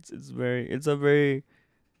 it's a very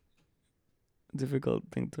difficult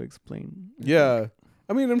thing to explain. I think. yeah.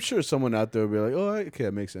 I mean, I'm sure someone out there will be like, "Oh, okay,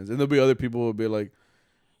 that makes sense," and there'll be other people who will be like,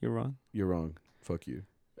 You're wrong. "You're wrong. Fuck you.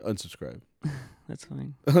 Unsubscribe." That's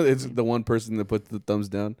fine. It's the one person that puts the thumbs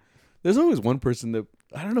down. There's always one person that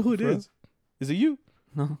I don't know who it For real? is. Is it you?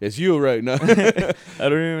 No. It's you, right? No. I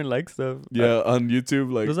don't even like stuff. Yeah, on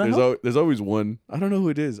YouTube, like Does that there's always one. I don't know who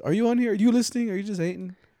it is. Are you on here? Are you listening? Are you just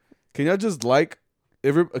hating? Can y'all just like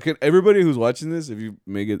everybody who's watching this? If you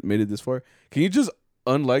made it this far, can you just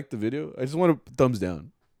unlike the video? I just want a thumbs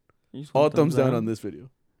down. You just All want thumbs down on this video.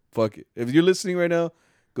 Fuck it. If you're listening right now,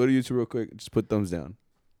 go to YouTube real quick. Just put thumbs down.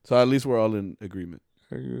 So at least we're all in agreement.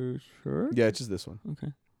 Are you sure? Yeah, it's just this one.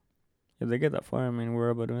 Okay. If they get that far, I mean, we're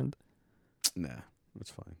about to end. Nah, that's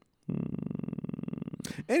fine.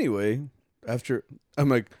 Mm. Anyway, after I'm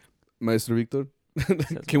like, Maestro Victor, Says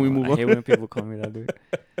can we more. move I on? hate when people call me that, dude.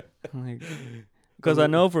 I'm like, because I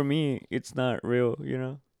know for me, it's not real,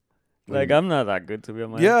 Like, I'm not that good to be a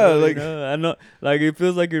maestro. Yeah, like- I know, like, it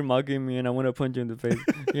feels like you're mocking me and I want to punch you in the face,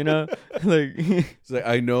 Like, It's like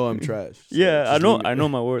I know I'm trash. so yeah, just leave it. I know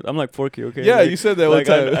my worth. I'm like Forky, okay? Yeah, Like, you said that like,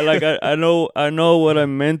 one time. I know what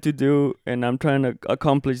I'm meant to do and I'm trying to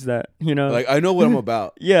accomplish that, Like I know what I'm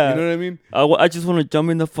about. Yeah. You know what I mean? I just want to jump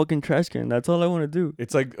in the fucking trash can. That's all I want to do.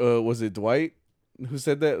 It's like was it Dwight who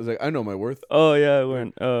said that? It was like I know my worth. Oh, yeah,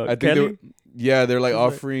 when, I think Kelly, they're like She's like-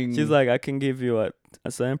 offering she's like, I can give you a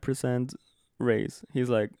 7% raise. He's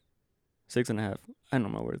like, 6.5. I know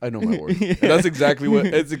my worth. I know my worth. Yeah. And that's exactly what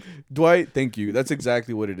it's Dwight, thank you. That's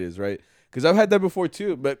exactly what it is, right? Because I've had that before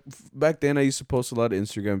too. But back then I used to post a lot of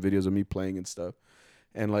Instagram videos of me playing and stuff.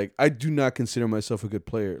 And like I do not consider myself a good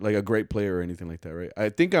player, like a great player or anything like that, right? I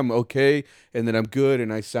think I'm okay and then I'm good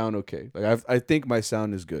and I sound okay. Like I think my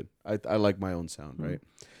sound is good. I like my own sound, Mhm. right?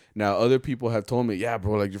 Now other people have told me, yeah,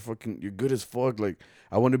 bro, like you're good as fuck. Like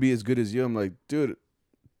I want to be as good as you. I'm like, dude,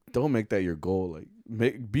 don't make that your goal. Like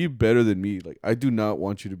be better than me. Like I do not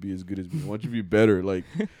want you to be as good as me. I want you to be better. Like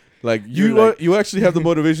you actually have the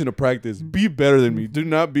motivation to practice. Be better than me. Do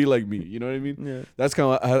not be like me. You know what I mean? Yeah. That's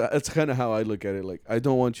kind of how I look at it. Like I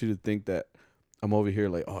don't want you to think that I'm over here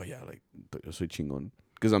like, oh yeah, like yo soy chingón,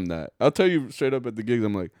 because I'm not. I'll tell you straight up at the gigs.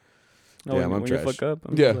 I'm like, No, damn, when, I'm when trash. you fuck up,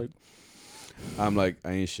 I'm Yeah. just like,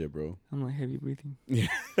 I ain't shit, bro. I'm like heavy breathing. Yeah.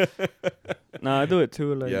 No, I do it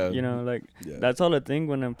too. Like, Yeah. like Yeah. that's all I think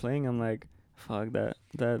when I'm playing. I'm like, fuck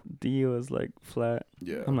that D was like flat.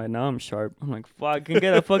 Yeah. I'm like, now I'm sharp. I'm like, fuck, I can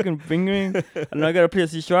get a fucking fingering, and I gotta play a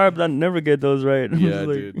C sharp. I never get those right. I'm Yeah, just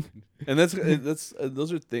like, dude. And that's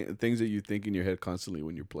those are things that you think in your head constantly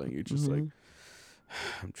when you're playing. You're just like, mhm.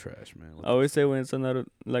 I'm trash, man. What I always say when it's another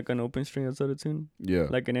like an open string that's out of tune, yeah.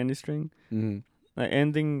 like an any string, Mm-hmm. like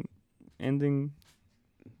ending.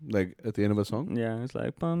 Like at the end of a song. Yeah, it's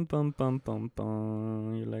like pum pum pum pum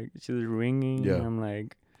pum. You're like she's ringing. Yeah. And I'm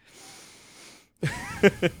like,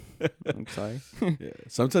 I'm sorry. Yeah.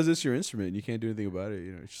 Sometimes it's your instrument. You can't do anything about it.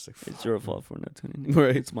 You know, it's just like It's your fault for not tuning in.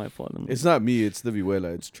 Right. It's my fault. I'm It's not me. It's the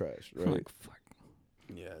vihuela. It's trash, I'm right? like, fuck.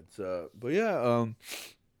 Yeah. It's But yeah.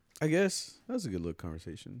 I guess that was a good little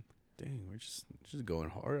conversation. Dang, we're just going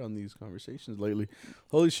hard on these conversations lately.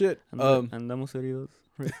 Holy shit. Andamos heridos.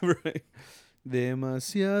 Right.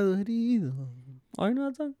 Demasiado herido. Oh, you know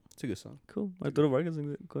that song? It's a good song. Cool. Arturo Vargas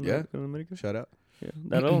sings it. Yeah. Con America. Shout out. Yeah,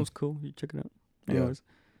 that album's cool. You check it out. Yeah. Anyways,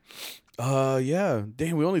 Yeah.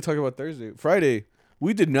 Damn, we only talked about Thursday. Friday,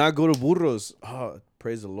 we did not go to Burros. Oh,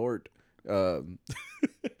 praise the Lord.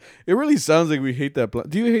 It really sounds like we hate that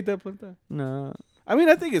plant. Do you hate that plant? nah. I mean,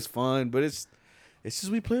 I think it's fun, but it's just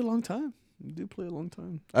we play a long time. We do play a long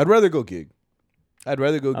time. I'd rather go gig. I mean,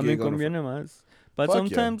 on a conviene más. But Fuck yeah.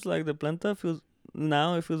 sometimes, like, the planta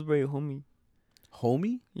it feels very homey.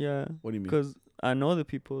 homie. Yeah. What do you mean? Because I know the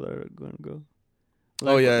people that are going to go.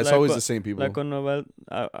 Oh yeah, it's always co- the same people. Like on Novel,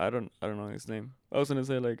 I don't know his name. I was gonna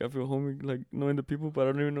say like I feel homey like knowing the people, but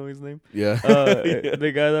I don't even know his name. Yeah. Yeah.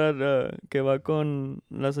 The guy that que va con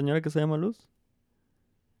la señora que se llama Luz,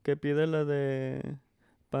 que pide la de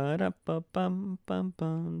para pa pam pam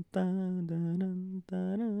pam tararán,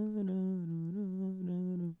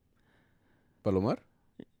 tararán. Palomar.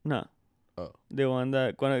 Nah. Oh. The one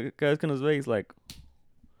that cada vez que nos ve, he's like,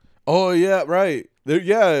 Oh yeah, right.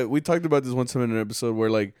 Yeah, we talked about this one time in an episode where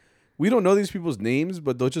like we don't know these people's names,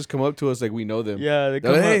 but they'll just come up to us like we know them. yeah, they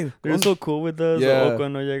They're come like, up, "Hey, they're so cool with us. Yeah. O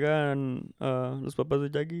cuando llegan los papás de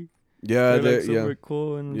Jackie. Yeah, They're like super yeah.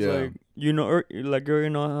 cool and Yeah. it's like you already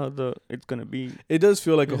know how it's gonna be. It does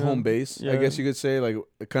feel like You a home know? base. I Yeah. guess you could say like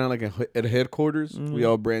kind of like at headquarters. We Mhm.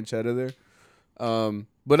 all branch out of there.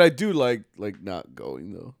 But I do like not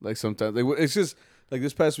going though. Like sometimes like it's just like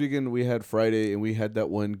this past weekend we had Friday and we had that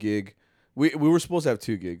one gig. We were supposed to have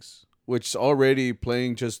 2 gigs, which already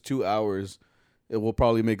playing just 2 hours, it will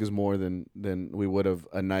probably make us more than we would have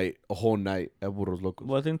a whole night at Burros Locos.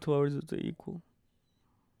 Well, I think 2 hours is equal.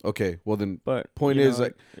 Okay, well then But point you is know,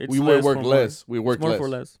 like it's we less work for less. more. We work It's more less. for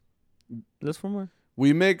less. Less for more.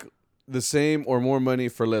 We make the same or more money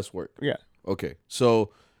for less work. Yeah. Okay,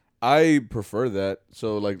 so I prefer that.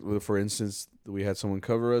 So like for instance, we had someone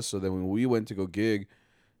cover us. So then when we went to go gig,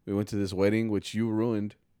 we went to this wedding which you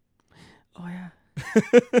ruined. Oh yeah.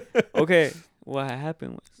 Okay. What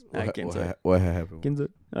happened was I can't say. What happened? Can't say.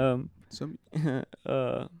 Some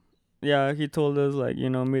Yeah, he told us like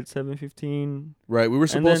mid 7:15, right. We were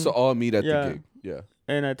supposed to then- all meet at yeah. the gig. Yeah.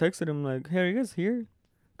 and I texted him like, "Hey, are you guys here?"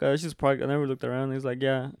 Cause I just parked. I never looked around. He's like,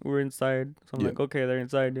 "Yeah, we're inside." So I'm Yeah. like, "Okay, they're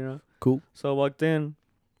inside," Cool. So I walked in,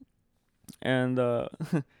 and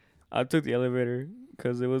I took the elevator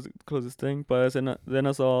because it was the closest thing. But then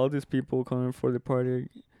I saw all these people coming for the party,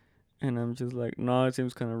 and I'm just like, "No, it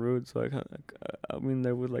seems kind of rude." So I'm in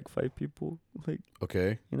there with like 5 people, like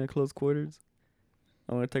Okay. in a close quarters.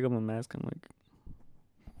 I'm gonna take off my mask. I'm like,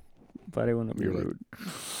 but I didn't want to be You're like- rude.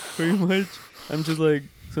 Pretty much. I'm just like,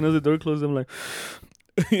 as soon as the door closed, I'm like,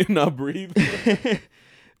 You're not breathing.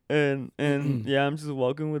 and yeah, I'm just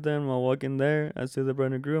walking with them. I walk in there. I see the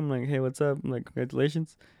brand new crew. I'm like, hey, what's up? I'm like,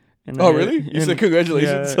 congratulations. And Oh I- really? You said and-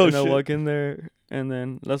 congratulations. Yeah, Oh and I shit. walk in there, and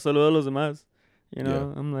then la saludo a los demás.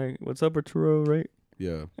 I'm like, what's up, Arturo? Right?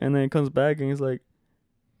 Yeah. And then he comes back and he's like,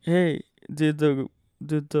 hey, did the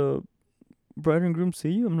bride and groom see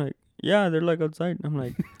you? I'm like, yeah, they're like outside. I'm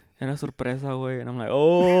like, era sorpresa, güey. And I'm like,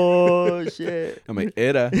 oh shit. I'm like,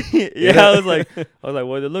 era. Yeah, I was like,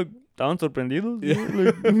 what? They look down sorprendidos.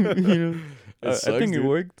 I Sucks, think it dude.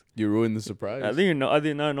 worked. You ruined the surprise. I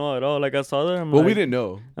did not know at all. Like I saw that. Well, we didn't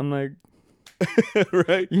know, I'm like,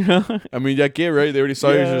 right? I I mean, ya que, right? They already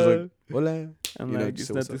saw you. She was Yeah. like, hola. I'm you know, like, just it's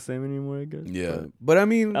say not what's the up. same anymore, I guess. Yeah. But I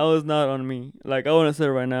mean, That was not on me. Like I want to say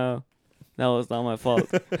right now, that was not my fault.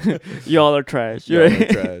 Y'all are trash. y'all are Right?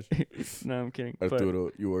 trash. No, I'm kidding. But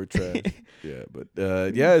Arturo, you are trash. Yeah, but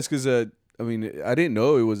yeah, it's because I mean, I didn't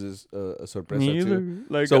know it was a sorpresa me either. too.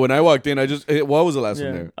 Like So when I walked in, what was the last yeah.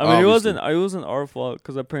 one there? I mean, Obviously. it wasn't our fault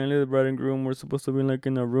because apparently the bride and groom were supposed to be like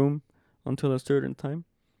in a room until a certain time.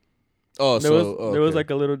 Oh, There so was okay. like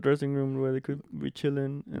a little dressing room where they could be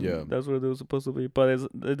chilling, and Yeah. that's where they were supposed to be. But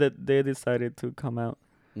they decided to come out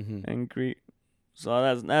Mhm. and greet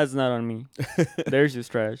So that's not on me. There's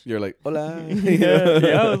just trash. You're like, hola.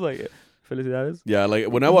 yeah. I was like, felicidades. Yeah, like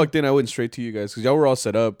when I walked in, I went straight to you guys because y'all were all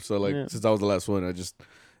set up. So like, Yeah. since I was the last one, I was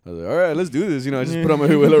like, all right, let's do this. I just put on my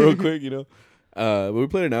Huela real quick. But we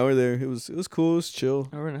played an hour there. It was cool. It was chill.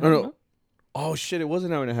 Hour and a I don't half, know. Oh shit! It was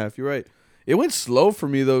an hour and a half. You're right. It went slow for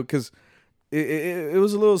me though, cause it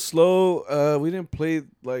was a little slow. We didn't play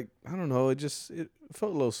like I don't know. It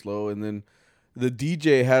felt a little slow, and then the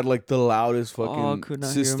DJ had like the loudest fucking could not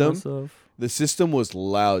system. Hear myself. The system was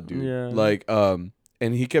loud, dude. Yeah. Like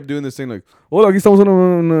and he kept doing this thing like, hola, aquí estamos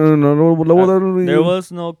there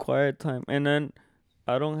was no quiet time, and then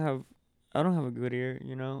I don't have a good ear.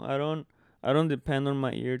 I don't depend on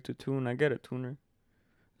my ear to tune. I get a tuner.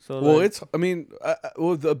 So well,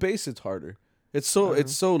 like, the bass it's harder. It's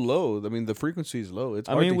so low. I mean, the frequency is low. It's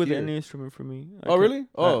hard to with hear. any instrument for me. Oh really?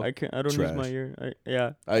 Oh, I can't. I don't use my trash.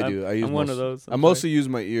 ear. I do. I use I'm one of those. I mostly use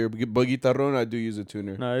my ear, but guitarron I do use a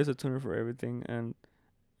tuner. No, it's a tuner for everything, and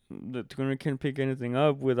the tuner can pick anything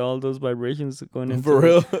up with all those vibrations going into For it.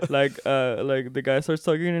 real? Like the guy starts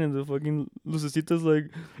talking and the fucking lucecitas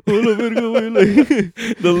like, hola verga, güey,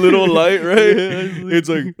 like The little light, right? Yeah, It's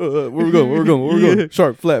like, where we going? Yeah.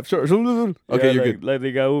 Sharp, flap, sharp. Okay, yeah, you're like, good. Like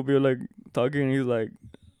the guy will be like talking and he's like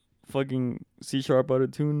fucking C sharp out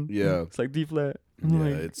of tune. Yeah. It's like D flat. Yeah,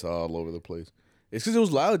 Like, it's all over the place. It's because it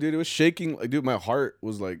was loud, dude. It was shaking. Like, dude, my heart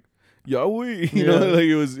was like, Yahweh. You know, Yeah. like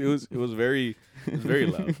it was very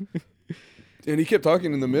loud. And he kept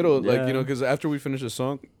talking in the middle, like, Yeah. because after we finished the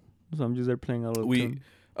song, so I'm just there playing out of we tune.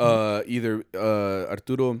 either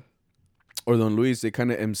Arturo or Don Luis, they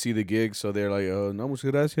kind of MC the gig, so they're like, no, muchas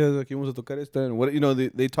gracias, aquí vamos a tocar esta, and what,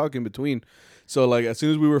 they talk in between. So like as soon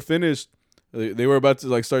as we were finished, they were about to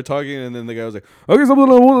like start talking, and then the guy was like, okay,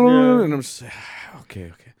 Yeah. and I'm just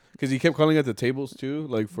okay, because he kept calling at the tables too,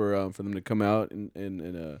 like for them to come out and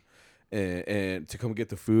to come get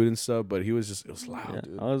the food and stuff, but it was loud, Yeah,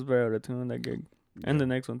 dude. I was very out of tune on that gig. And the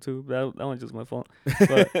next one too. That one's just my fault.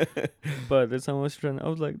 But this time I was trying. I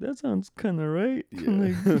was like, that sounds kind of right.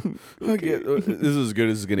 Yeah. Like, Okay, this is as good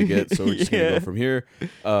as it's gonna get, so we're just gonna Yeah. go from here.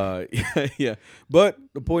 Yeah. But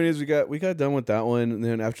the point is, we got done with that one, and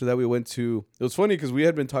then after that, we went to. It was funny because we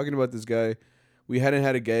had been talking about this guy. We hadn't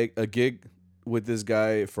had a gig with this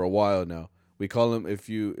guy for a while now. We call him, if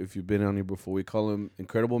you've been on here before, we call him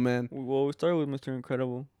Incredible Man. well, we started with Mr.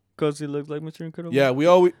 Incredible because he looks like Mr. Incredible.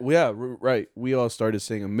 Yeah, right. We all started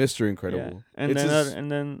saying him Mr. Incredible. Yeah. And It's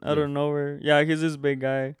then out of nowhere, yeah, he's this big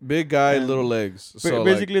guy. big guy, and little legs. So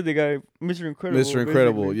basically, the guy, Mr. Incredible. Mr.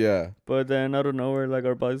 Incredible, basically. yeah. But then out of nowhere, like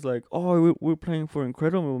our body's like, oh, we're playing for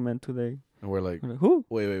Incredible Man today. And we're like, I'm like, who?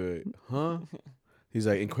 wait, huh? He's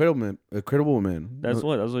like, Incredible Man. That's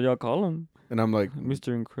what y'all call him, And I'm like,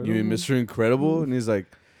 Mr. Incredible. you mean Mr. Incredible? And he's like,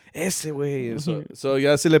 ese way. So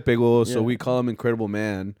yeah, se le pegó. So Yeah. we call him Incredible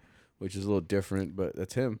Man, which is a little different, but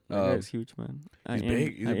that's him. That guy's huge, man. he's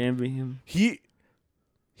big. I envy him. He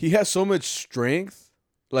has so much strength.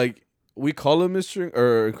 Like we call him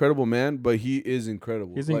Incredible Man, but he is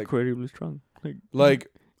incredible. He's like, incredibly strong. like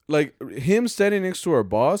him standing next to our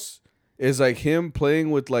boss is like him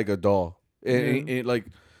playing with like a doll. And like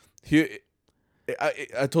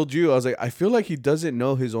I told you, I was like, I feel like he doesn't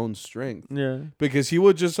know his own strength. Yeah. Because he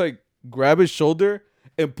would just like grab his shoulder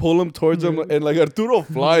and pull him towards him, and like Arturo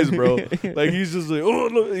flies, bro. Like he's just like, oh,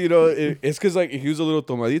 no, it's because like he was a little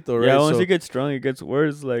tomadito, right? Yeah, once So- he gets strong, it gets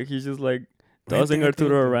worse. Like he's just like tossing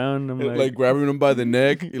Arturo around. I'm and, like, grabbing him by the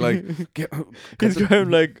neck, you're like, he's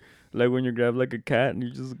grabbing like when you grab like a cat and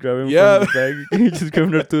you just grab him Yeah. from the back. You just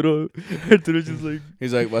grab Arturo. Arturo's just like,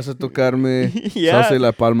 he's like, vas a tocarme, yeah, salsa y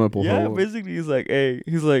la palma, por yeah. favor. Basically, he's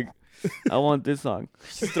like, I want this song.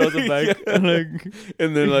 Just throws it back. Yeah. And like,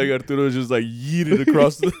 And then like Arturo's just like yeeted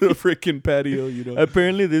across the freaking patio,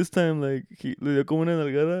 apparently this time like he le dio como una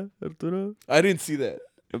nalgada, Arturo. I didn't see that.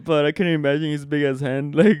 But I can imagine his big ass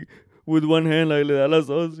hand, like with one hand, like le da las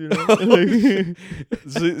dos, like,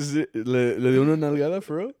 Le dio una nalgada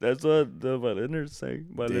for real? that's what the violiners say.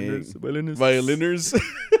 Violiners.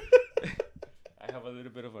 I have a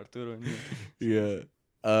little bit of Arturo in me. Yeah.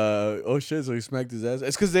 Oh shit! So he smacked his ass.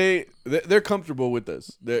 It's because they're comfortable with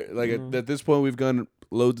us. They're like at this point we've gone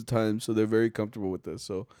loads of times, so they're very comfortable with us.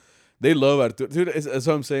 So they love Arturo. Dude, that's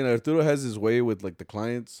what I'm saying. Arturo has his way with like the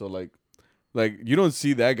clients. So like you don't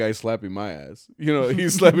see that guy slapping my ass.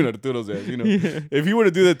 He's slapping Arturo's ass. Yeah. If he were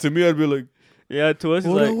to do that to me, I'd be like, Yeah, to us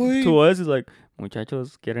Hola, it's güey. like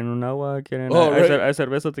muchachos, quieren un agua, quieren Oh, right. hay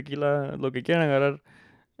cerveza, tequila, lo que quieran agarrar.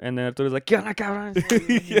 And then Arturo's like, ¿qué onda, cabrón?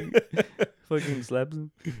 Fucking slaps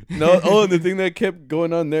him. no. Oh, and the thing that kept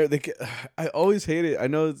going on there, I always hate it. I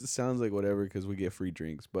know it sounds like whatever because we get free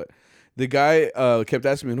drinks, but The guy kept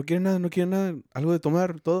asking me, no quiere nada, no quiere nada, algo de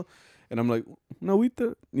tomar, todo. And I'm like, no,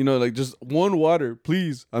 agüita. You know, like just one water,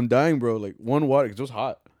 please. I'm dying, bro. Like one water, 'cause it was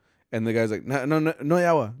hot. And the guy's like, no hay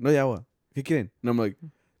agua, no hay agua. ¿Qué quieren? And I'm like,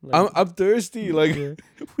 I'm thirsty. Like, yeah.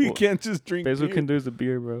 we can't just drink Best we beer. can do is a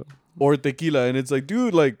beer, bro. Or tequila. And it's like,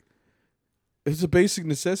 dude, like, it's a basic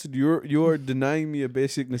necessity. You are denying me a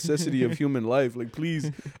basic necessity of human life. Like,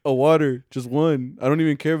 please, a water, just one. I don't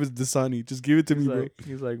even care if it's Dasani. Just give it to me, bro.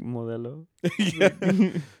 He's like Modelo. Yeah.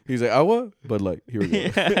 He's like, agua? But like, here we go.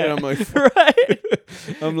 Yeah. And I'm like, right.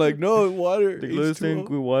 I'm like, no, water. The closest thing H2O.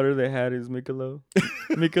 with water they had is Michelob.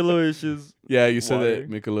 Michelob is just Yeah, you said water. that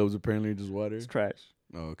Michelob's apparently just water. it's trash.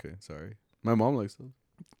 Oh, okay. Sorry. My mom likes those.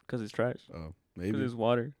 Cause it's trash. Oh, Cause maybe. it's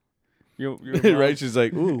water. Your Right? She's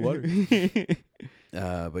like, ooh, water.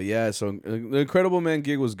 But yeah, so the Incredible Man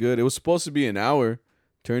gig was good. It was supposed to be an hour.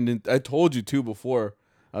 Turned in. I told you two before.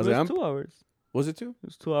 I was it like, was 2 hours. was it two? It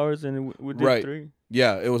was 2 hours and we did Right. 3.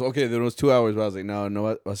 Yeah, it was okay. Then it was 2 hours, but I was like,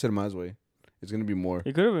 no. I said my way. It's gonna be more.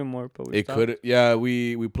 It could have been more, but we It stopped. could. Yeah,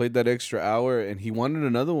 we played that extra hour, and he wanted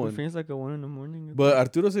another We one. finished like at 1 in the morning. I But think.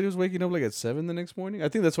 Arturo said he was waking up like at 7 the next morning. I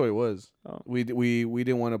think that's what it was. Oh. We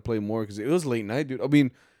didn't want to play more because it was late night, dude. I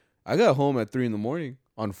mean, I got home at 3 in the morning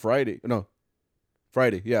on Friday. No,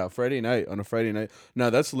 Friday. Yeah, Friday night on a Friday night.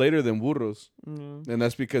 Now that's later than Burros, Yeah. and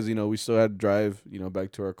that's because we still had to drive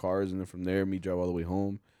back to our cars, and then from there me drive all the way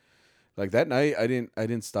home. Like that night, I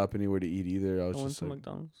didn't stop anywhere to eat either. I was I went just to like,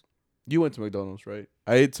 McDonald's. you went to McDonald's, right?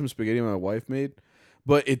 I ate some spaghetti my wife made,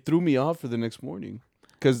 but it threw me off for the next morning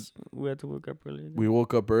because We had to wake up early. we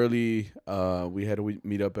woke up early. We had to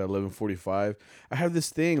meet up at 11:45. I have this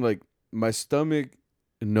thing like my stomach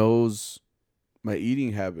knows my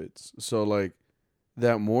eating habits. So like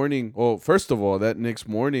that morning, well, first of all, that next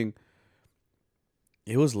morning,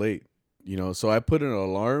 it was late, So I put an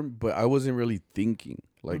alarm, but I wasn't really thinking,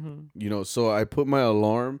 like Mhm. So I put my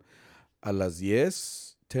alarm a las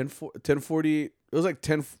 10:40. It was like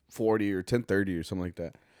 10:40 or 10:30 or something like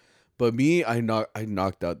that. But me, I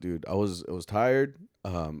knocked out, dude. I was tired.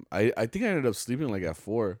 I think I ended up sleeping like at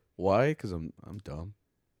 4. Why? Because I'm dumb,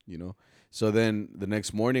 So then the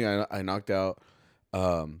next morning, I knocked out.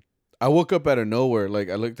 I woke up out of nowhere. Like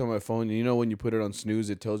I looked on my phone, and when you put it on snooze,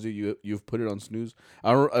 it tells you've put it on snooze.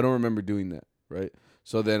 I don't remember doing that, right?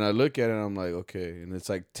 So then I look at it, and I'm like, okay, and it's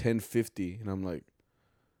like 10:50, and I'm like,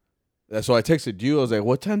 that's why I texted you. I was like,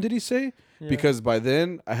 what time did he say? Yeah. Because by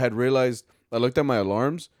then I had realized I looked at my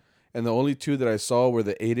alarms, and the only two that I saw were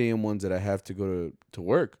the 8 a.m. ones that I have to go to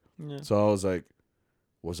work. Yeah. So I was like,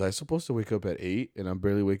 was I supposed to wake up at 8 and I'm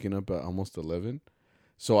barely waking up at almost 11?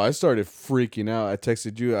 So I started freaking out. I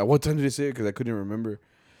texted you. At what time did it say it? Because I couldn't remember.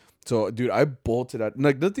 So, dude, I bolted out.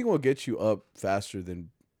 Like, nothing will get you up faster than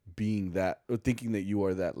being that or thinking that you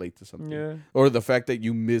are that late to something. Yeah. Or the fact that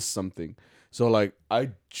you missed something. So, like,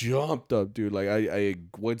 I jumped up, dude. Like, I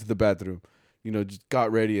went to the bathroom, just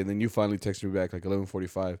got ready. And then you finally texted me back, like,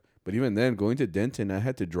 11:45. But even then, going to Denton, I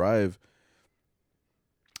had to drive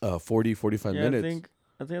 45 minutes. I think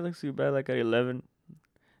I texted you back like at 11.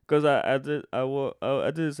 Cause I did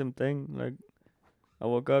the same thing. Like, I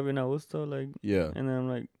woke up and I was still like, Yeah. and then I'm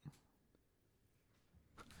like,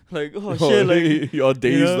 oh shit, like all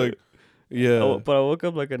days, like, yeah. But I woke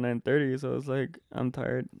up like at 9:30, so it's like I'm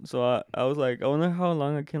tired. So I was like, I wonder how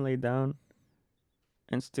long I can lay down,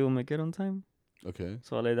 and still make it on time. Okay.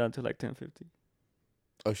 So I lay down till like 10:50.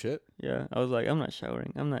 Oh shit. Yeah, I was like, I'm not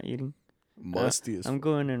showering, I'm not eating. Musty as I'm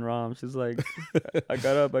going in raw. She's like, I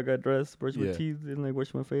got up, I got dressed, brushed my Yeah. teeth, and like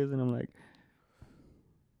washed my face, and I'm like,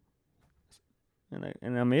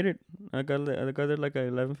 and I made it. I got there like at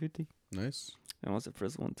 11:50. Nice. I was the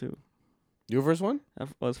first one too. Your first one? I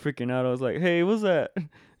was freaking out. I was like, "Hey, it was that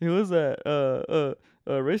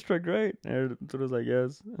racetrack, right?" And it was like,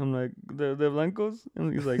 "Yes." I'm like, "The blancos,"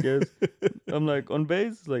 and he's like, "Yes." I'm like, "On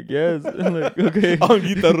base?" He's like, "Yes." I'm like, "Okay." On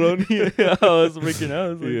guitarrón. Yeah, I was freaking out.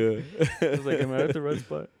 I was like, Yeah. I was like, "Am I at the right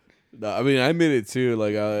spot?" No, I mean, I made it too.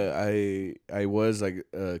 Like I was like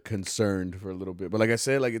concerned for a little bit, but like I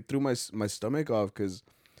said, like it threw my stomach off because,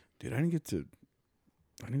 dude, I didn't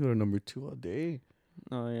go to number 2 all day,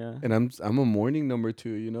 Oh yeah. and I'm a morning number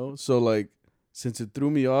 2, So like, since it threw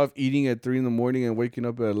me off, eating at 3 in the morning and waking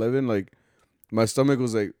up at 11, like my stomach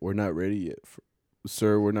was like, "We're not ready yet,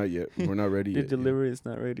 sir. We're not ready The yet." delivery is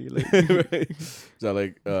not ready. Like, Right. So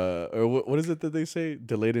like, or what is it that they say?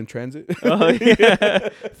 Delayed in transit. oh yeah.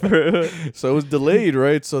 For real. So it was delayed,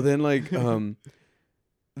 right? So then like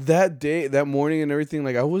that morning and everything,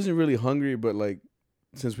 like I wasn't really hungry, but like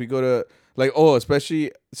since we go to like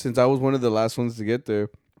especially since I was one of the last ones to get there,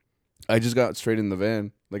 I just got straight in the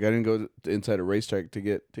van. Like I didn't go inside a racetrack to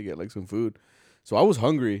get like some food. So I was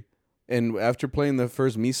hungry. And after playing the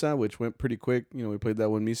first Misa, which went pretty quick, we played that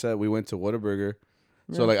one Misa. We went to Whataburger.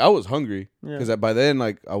 So like I was hungry because by then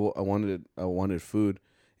like I wanted food,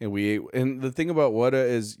 and we ate. And the thing about Whata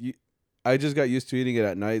is I just got used to eating it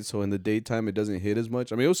at night, so in the daytime it doesn't hit as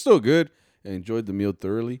much. I mean, it was still good. I enjoyed the meal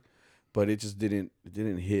thoroughly, but it just didn't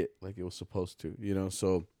hit like it was supposed to,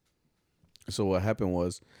 So what happened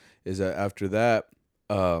is that after that,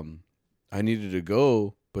 I needed to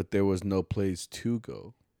go, but there was no place to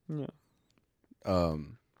go. Yeah.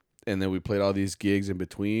 And then we played all these gigs in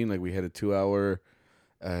between. Like we had a 2-hour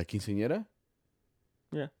quinceañera.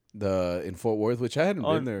 Yeah. In Fort Worth, which I hadn't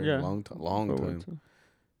been there in a long time.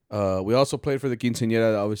 We also played for the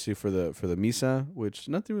quinceañera, obviously for the misa, which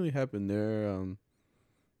nothing really happened there.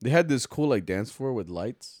 They had this cool like dance floor with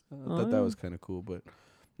lights. I thought that was kind of cool, but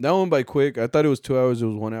that one by quick. I thought it was 2 hours. It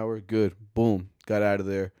was 1 hour. Good. Boom. Got out of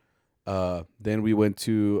there. Then we went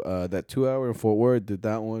to that 2 hour in Fort Worth. Did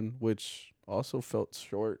that one, which also felt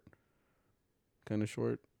short, kind of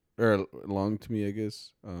short or long to me, I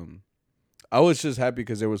guess. I was just happy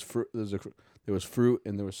because there was fruit. There was fruit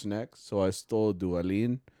and there was snacks. So I stole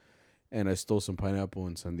Duvalin, and I stole some pineapple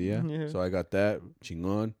and sandia. Yeah. So I got that.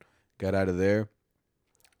 Chingon. Got out of there.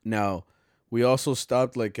 Now, we also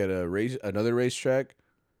stopped like at another racetrack,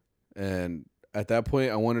 and at that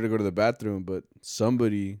point I wanted to go to the bathroom, but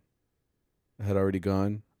somebody had already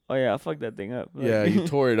gone. Oh yeah, I fucked that thing up. Like, yeah, you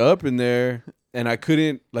tore it up in there, and I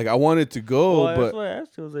couldn't. Like, I wanted to go, but that's why I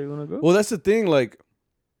asked you. Was like, you wanna go? Well, that's the thing. Like,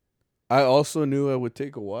 I also knew it would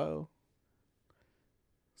take a while.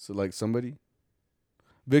 So like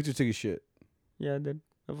Victor took a shit. Yeah, I did.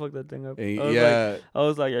 I fucked that thing up. And I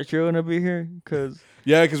was like, you sure wanna be here? Cause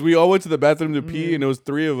we all went to the bathroom to pee, and it was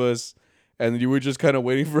 3 of us, and you were just kind of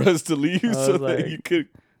waiting for us to leave so that you could.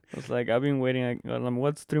 I was like, I've been waiting.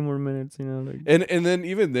 What's 3 more minutes? Like. And then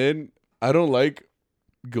even then, I don't like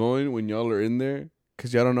going when y'all are in there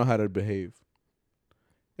because y'all don't know how to behave.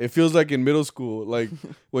 It feels like in middle school, like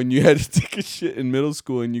when you had to take a shit in middle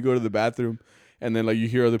school and you go to the bathroom, and then like you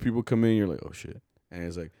hear other people come in, you're like, oh shit, and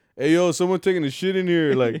it's like, hey yo, someone taking a shit in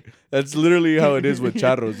here. Like that's literally how it is with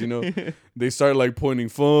charros. They start like pointing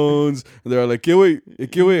phones, and they're like, wait,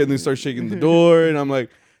 and they start shaking the door, and I'm like,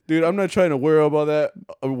 dude, I'm not trying to worry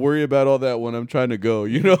about all that when I'm trying to go,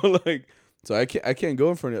 like. So I can't go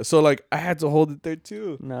in front of it. So like I had to hold it there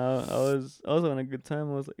too. No, I was having a good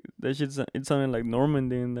time. I was like, that shit. It sounded like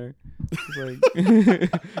Normandy in there. It's like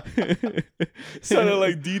sounded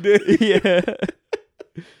like D-Day. Yeah.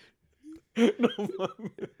 No, man.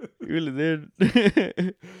 You really did.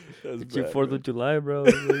 That's it's your bad, 4th of July, bro.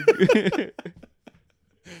 Like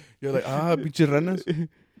you're like, pinche ranas.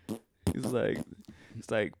 It's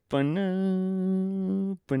like,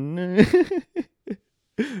 pana.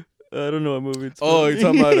 I don't know what movie it's called. Oh, you're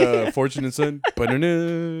talking about Fortunate Son?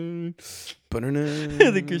 Banana.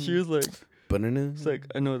 I think she was like, banana. It's like,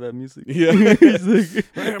 I know that music. Yeah. It's like,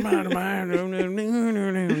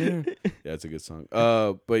 yeah, it's a good song.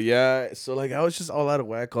 But yeah, so like I was just all out of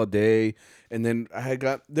whack all day, and then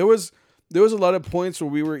there was a lot of points where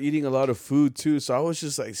we were eating a lot of food too, so I was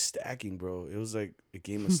just like stacking, bro. It was like a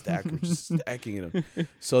game of stacker, just stacking it up.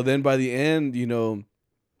 So then by the end,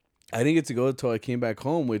 I didn't get to go until I came back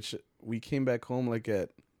home, which we came back home like at.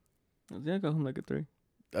 I think I got home like at 3.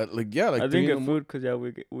 I didn't get food because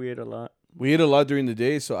we ate a lot. We ate a lot during the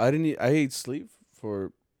day, so I didn't. I ate sleep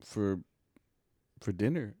for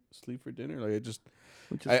dinner. Sleep for dinner, like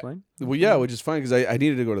which is fine. Well, yeah, which is fine because I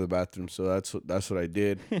needed to go to the bathroom, so that's what I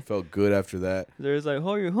did. Felt good after that. There's like,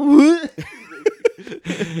 oh, you're home.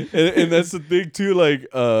 and that's the thing too. Like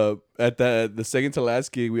at the second to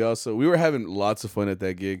last gig, we were having lots of fun at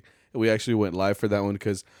that gig. We actually went live for that one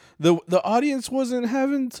because the audience wasn't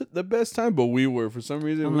having the best time, but we were for some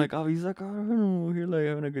reason. I'm like, oh, he's like, oh, we're here like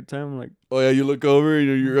having a good time. I'm like, oh yeah, you look over and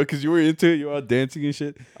you're because you were into it, you're all dancing and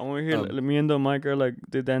shit. I want to hear me and the mic are like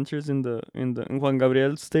the dancers in Juan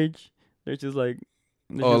Gabriel stage. They're just like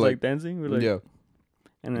dancing. We're like, yeah.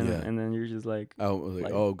 And then you're just like,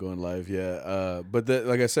 going live, yeah. But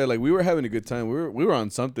like I said, like we were having a good time. We were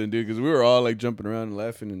on something, dude, because we were all like jumping around and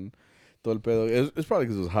laughing and todo el pedo. It's probably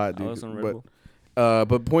because it was hot, dude. I was on Red Bull.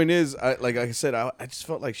 But point is, like I said, I just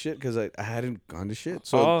felt like shit because I hadn't gone to shit.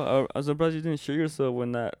 So I was surprised you didn't shoot yourself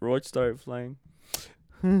when that roach started flying.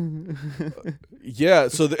 Yeah,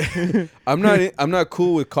 so I'm not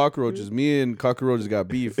cool with cockroaches. Me and cockroaches got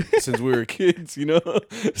beef since we were kids,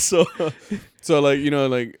 So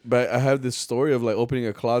like, but I have this story of like opening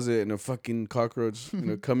a closet and a fucking cockroach,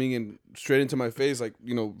 coming in straight into my face, like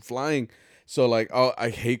flying. So like, I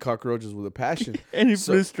hate cockroaches with a passion. And he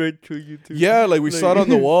So- flew straight through you too. Yeah, like we saw it on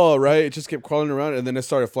the wall, right? It just kept crawling around, and then it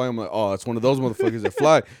started flying. I'm like, oh, it's one of those motherfuckers that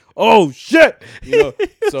fly. Oh shit! You know.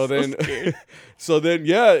 So then,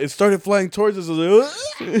 yeah, it started flying towards us. I was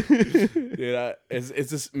like, yeah, it's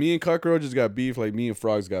just me and cockroaches got beef, like me and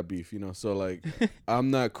frogs got beef. You know, so like,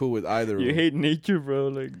 I'm not cool with either. You of them. hate nature, bro.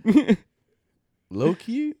 Like, Low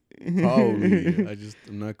key, probably.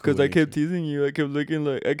 I'm not cool. because I kept teasing you. I kept looking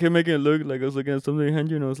like I kept making it look like I was looking at something behind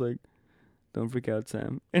you, and I was like, "Don't freak out,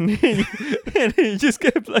 Sam." And then and then you just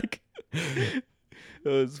kept like, it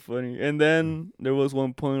was funny. And then there was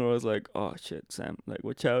one point where I was like, "Oh shit, Sam! Like,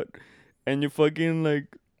 watch out!" And you fucking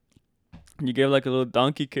like, you gave like a little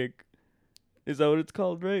donkey kick. Is that what it's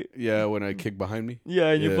called, right? Yeah, when I kick behind me. Yeah,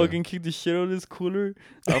 and you Yeah. fucking kicked the shit out of this cooler.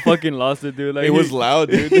 I fucking lost it, dude. Like It was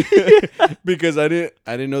loud, dude, because I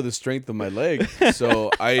didn't know the strength of my leg.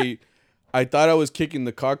 So I thought I was kicking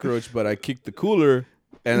the cockroach, but I kicked the cooler,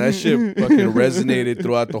 and that shit fucking resonated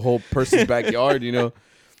throughout the whole person's backyard, you know.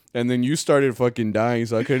 And then you started fucking dying,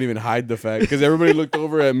 so I couldn't even hide the fact because everybody looked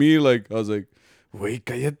over at me like I was like, "Wait,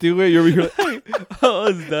 cállate, güey." You're over here like, I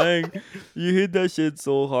was dying. You hit that shit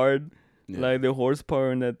so hard. Yeah. Like the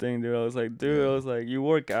horsepower in that thing, dude. I was like, dude, Yeah. I was like, you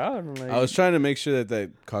work out. I'm like, I was trying to make sure that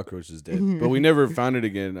cockroach is dead, but we never found it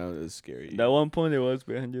again. It was scary. that one point it was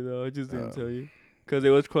behind you though. I just didn't Oh. tell you. Cause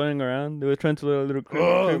it was crawling around. They were trying to little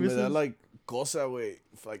Oh, crevices. man, that like goes that way.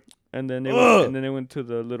 Like and then they Ugh. went to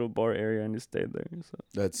the little bar area and it stayed there. So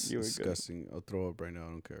that's You were good. disgusting. I'll throw up right now. I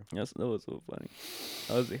don't care. yes, that was so funny.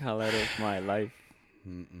 That was the highlight of my life.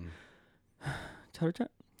 Mm-mm. Chatter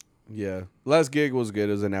chat. Yeah, last gig was good.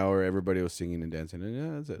 It was an hour. Everybody was singing and dancing, and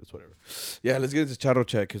yeah, that's it. It's whatever. Yeah, let's get into Chato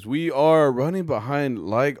Chat because we are running behind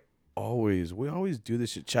like always. We always do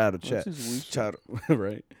this shit. Chato Chat, What's this weak shit? Chato,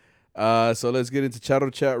 right? So let's get into Chato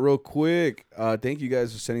Chat real quick. Thank you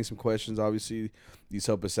guys for sending some questions. Obviously, these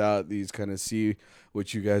help us out. These kind of see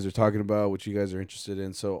what you guys are talking about, what you guys are interested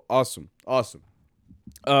in. So awesome.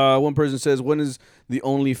 One person says, when is the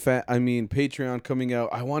Patreon coming out?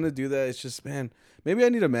 I want to do that. It's just, man, maybe I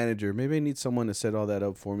need a manager. Maybe I need someone to set all that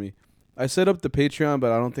up for me. I set up the Patreon,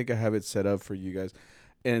 but I don't think I have it set up for you guys.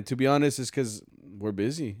 And to be honest, it's because we're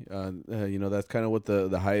busy. You know, that's kind of what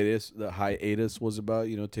the hiatus was about,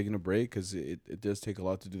 you know, taking a break because it does take a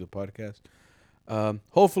lot to do the podcast.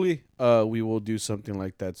 Hopefully, we will do something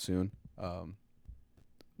like that soon.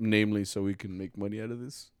 Namely, so we can make money out of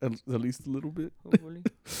this at least a little bit. Hopefully.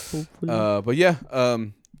 But yeah,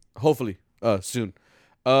 hopefully, soon.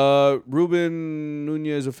 Ruben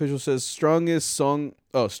Nunez official says strongest song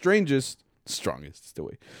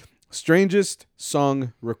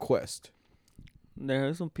song request. There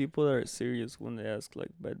are some people that are serious when they ask like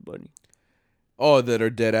Bad Bunny. Oh, that are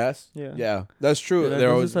dead ass. Yeah. Yeah, that's true. Like, They're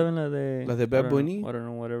this always is having la de Bad I don't know- Bunny? I don't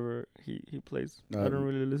know whatever he plays. I Um, don't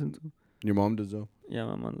really listen to. your mom does though. Yeah,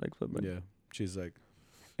 my mom likes Bad Bunny. Yeah, she's like.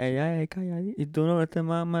 Ella es calladita y tú no ves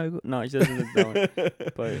mamá. No, she doesn't like that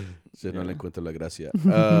one. But Se no le yeah. encuentro la gracia.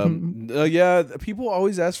 Yeah, people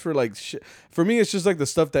always ask for like shit. For me, it's just like the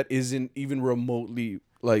stuff that isn't even remotely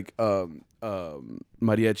like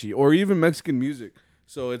mariachi or even Mexican music.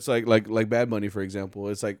 So it's like Bad Bunny, for example.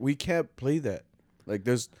 It's like we can't play that. Like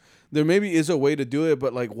there maybe is a way to do it,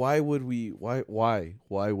 but like why would we? Why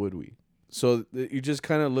would we? So you just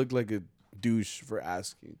kind of look like a douche for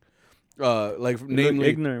asking. Like you look namely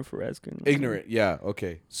ignorant for asking. ignorant. Yeah.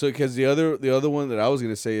 Okay. So because the other one that I was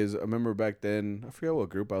gonna say is I remember back then I forget what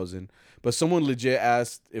group I was in, but someone legit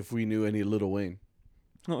asked if we knew any Lil Wayne,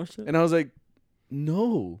 Oh shit. and I was like,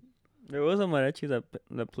 no. There was a mariachi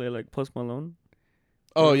that played like Post Malone.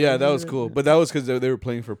 Oh yeah, that was cool, but that was because they were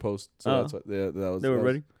playing for Post, so Oh. that's what that was. They were that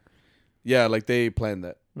was- ready. Yeah, like they planned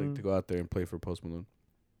that, like Mm. to go out there and play for Post Malone.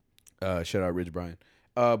 Shout out Rich Brian.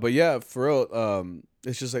 But yeah, for real,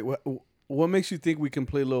 it's just like what makes you think we can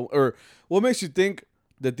play or what makes you think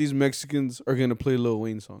that these Mexicans are gonna play Lil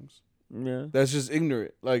Wayne songs? Yeah. That's just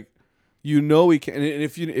ignorant. Like, you know we can, and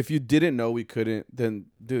if you didn't know we couldn't, then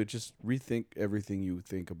dude, just rethink everything you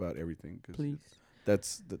think about everything. 'Cause Please.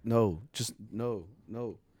 that's no.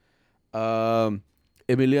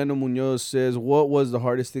 Emiliano Munoz says, "What was the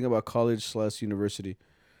hardest thing about college/university?"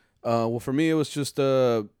 Well, for me, it was just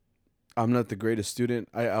I'm not the greatest student.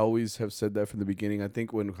 I always have said that from the beginning. I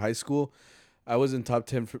think when high school, I was in top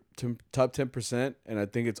 10%, and I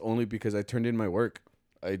think it's only because I turned in my work.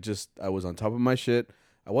 I was on top of my shit.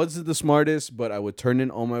 I wasn't the smartest, but I would turn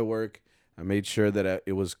in all my work. I made sure that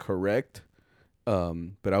it was correct.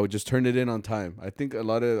 But I would just turn it in on time. I think a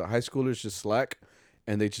lot of high schoolers just slack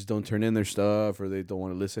and they just don't turn in their stuff or they don't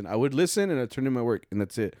want to listen. I would listen and I'd turn in my work and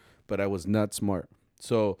that's it. But I was not smart.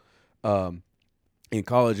 So, In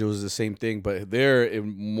college, it was the same thing, but there it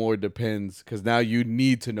more depends because now you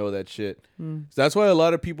need to know that shit. Mm. So that's why a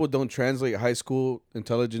lot of people don't translate high school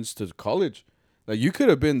intelligence to college. Like you could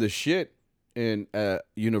have been the shit in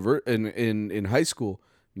in high school.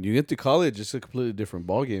 When you get to college, it's a completely different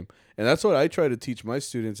ballgame. And that's what I try to teach my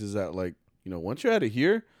students is that like, once you're out of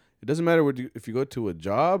here, it doesn't matter if you go to a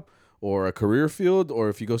job or a career field or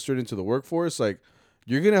if you go straight into the workforce, like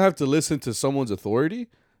you're gonna have to listen to someone's authority.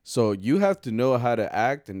 So you have to know how to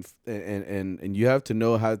act and you have to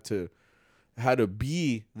know how to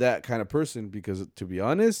be that kind of person because to be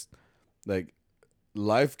honest, like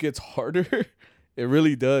life gets harder. It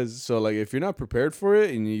really does. So like if you're not prepared for it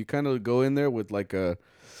and you kind of go in there with like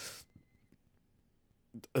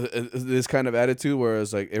this kind of attitude where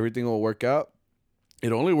it's like everything will work out,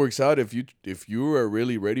 it only works out if you are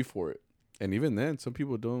really ready for it. And even then some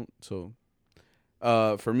people don't. So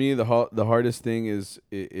for me, the hardest thing is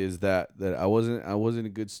that I wasn't a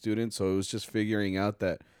good student, so it was just figuring out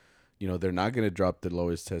that they're not gonna drop the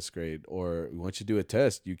lowest test grade, or once you do a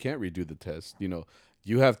test, you can't redo the test.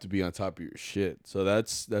 You have to be on top of your shit. So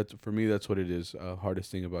that's for me. That's what it is.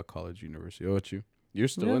 Hardest thing about college, university. What about you? You're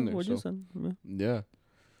still in there. What so. you said. Yeah. Yeah,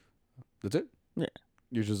 that's it. Yeah.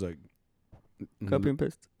 You're just like Copy and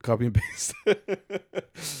paste. Copy and paste.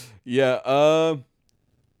 Yeah.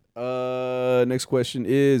 Next question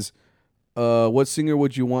is, what singer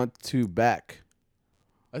would you want to back?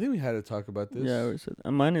 I think we had to talk about this. Yeah, we said.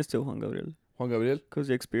 And mine is still Juan Gabriel. Juan Gabriel? Cause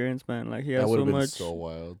the experience, man. Like he That has would so have been much. so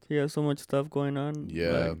wild. He has so much stuff going on.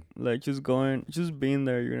 Yeah. Like just being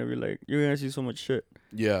there, you're gonna be like, you're gonna see so much shit.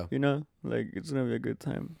 Yeah. Like it's gonna be a good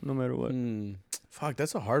time, no matter what. Fuck,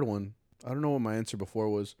 that's a hard one. I don't know what my answer before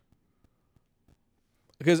was.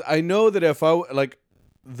 Because I know that if I like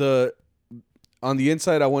on the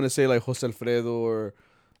inside, I want to say like Jose Alfredo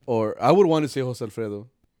or I would want to say Jose Alfredo,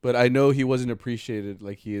 but I know he wasn't appreciated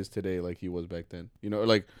like he is today, like he was back then.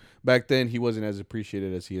 Like back then he wasn't as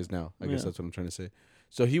appreciated as he is now. I guess that's what I'm trying to say.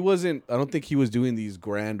 So he wasn't. I don't think he was doing these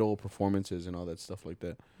grand old performances and all that stuff like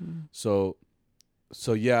that. So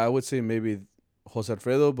yeah, I would say maybe Jose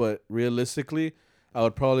Alfredo, but realistically, I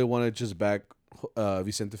would probably want to just back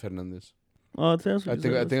Vicente Fernandez. Oh, I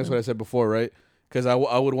think that's what I said before, right? Because I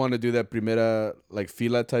would want to do that primera like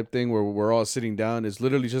fila type thing where we're all sitting down. It's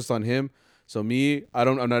literally just on him. So me, I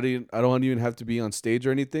don't even have to be on stage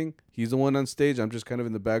or anything. He's the one on stage. I'm just kind of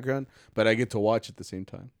in the background, but I get to watch at the same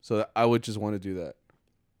time. So I would just want to do that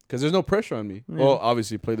because there's no pressure on me. Yeah. Well,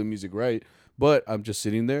 obviously play the music right, but I'm just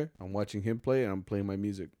sitting there. I'm watching him play and I'm playing my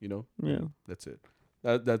music. Yeah, that's it.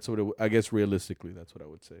 That's what I guess realistically that's what I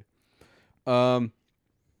would say.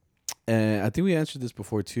 And I think we answered this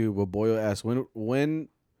before too. But Boyo asked, when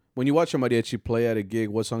you watch a mariachi play at a gig,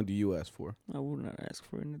 what song do you ask for? I would not ask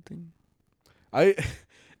for anything.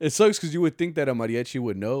 It sucks because you would think that a mariachi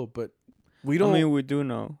would know, but we don't. I mean, we do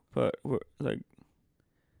know, but we're like,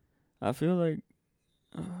 I feel like.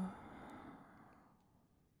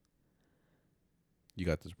 You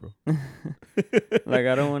got this, bro. Like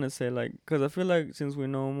I don't want to say like, cause I feel like since we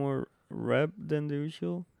know more rap than the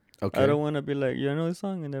usual. Okay. I don't want to be like, you know this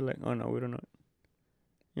song? And they're like, oh, no, we don't know it.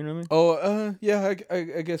 You know what I mean? Oh, yeah,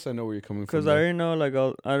 I guess I know where you're coming from. Because I already know, like,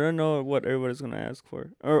 I don't know what everybody's going to ask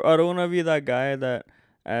for. Or I don't want to be that guy that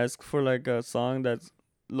asks for, like, a song that's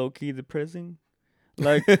low-key depressing.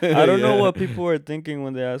 Like, I don't know what people are thinking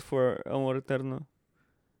when they ask for Amor Eterno.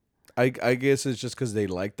 I guess it's just because they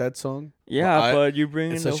like that song. Yeah, but you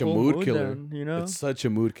bring in the whole mood killer. Down, you know? It's such a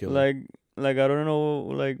mood killer. Like I don't know,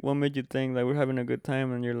 like what made you think like we're having a good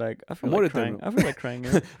time and you're like I feel like crying. I feel like crying.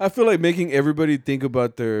 Yeah. I feel like making everybody think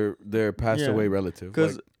about their passed away relative.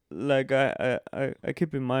 Because like I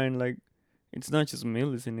keep in mind like it's not just me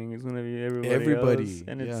listening; it's gonna be everybody else.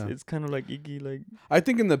 And it's kind of like Iggy. Like I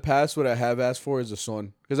think in the past, what I have asked for is a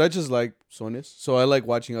son because I just like sones, so I like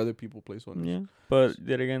watching other people play sones. Yeah, but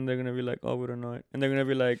then again, they're gonna be like, oh, we don't know it, and they're gonna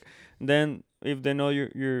be like, then if they know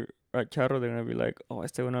you're Charro, they're gonna be like, oh,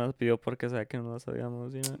 este no las pidió porque sabe que no las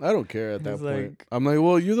sabíamos, you know? I don't care at that point. I'm like,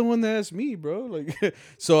 well, you're the one that asked me, bro. Like,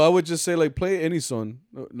 so I would just say, like, play any son.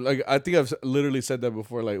 Like, I think I've literally said that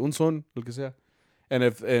before, like, un son, lo que sea.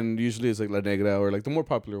 And usually it's like La Negra or like the more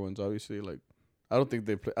popular ones, obviously. Like, I don't think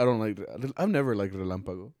they play. I don't like. I've never liked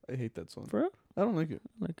Relampago. I hate that song. For real? I don't like it.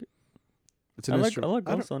 I like it. It's an instrument. I like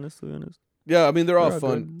all songs, to be honest. Yeah, I mean they're all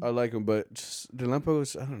fun. Good. I like them, but just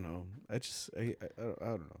Relampagos, I don't know. I don't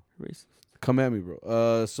know. Racist. Come at me,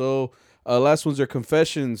 bro. So last ones are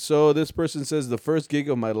confessions. So this person says the first gig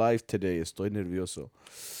of my life today. Estoy nervioso.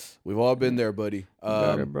 We've all been there, buddy.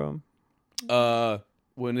 Got it, bro.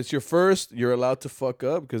 When it's your first, you're allowed to fuck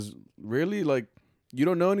up because really, like, you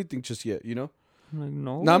don't know anything just yet, you know. I'm like,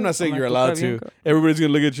 no. No, I'm not saying like, you're "Tú allowed estás bien, to. ca-" Everybody's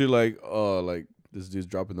gonna look at you like, oh, like this dude's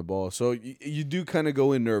dropping the ball. So you do kind of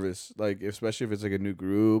go in nervous, like especially if it's like a new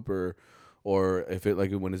group or if it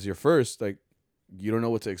like when it's your first, like you don't know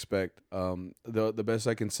what to expect. The best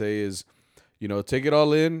I can say is, take it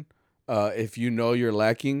all in. If you know you're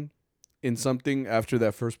lacking in something after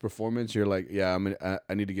that first performance, you're like, yeah,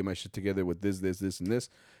 I need to get my shit together with this, and this.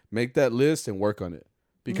 Make that list and work on it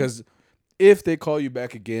because. If they call you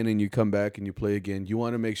back again and you come back and you play again, you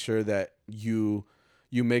want to make sure that you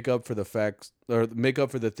make up for the facts or make up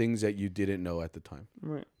for the things that you didn't know at the time.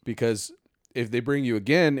 Right. Because if they bring you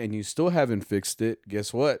again and you still haven't fixed it,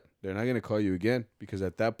 guess what? They're not going to call you again because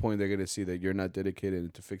at that point they're going to see that you're not dedicated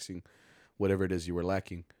into fixing whatever it is you were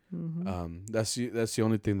lacking. Mm-hmm. That's the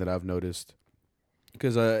only thing that I've noticed.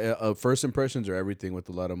 Because first impressions are everything with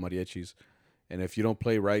a lot of mariachis, and if you don't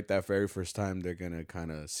play right that very first time, they're gonna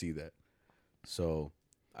kind of see that. So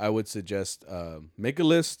I would suggest make a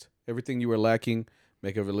list, everything you were lacking.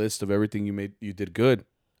 Make a list of everything you did good.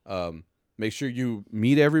 Make sure you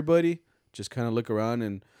meet everybody. Just kind of look around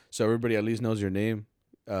and so everybody at least knows your name.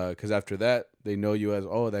 Because after that, they know you as,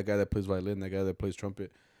 oh, that guy that plays violin, that guy that plays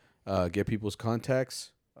trumpet. Get people's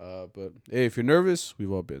contacts. But hey, if you're nervous,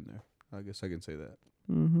 we've all been there. I guess I can say that.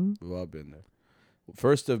 Mm-hmm. We've all been there.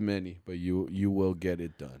 First of many, but you will get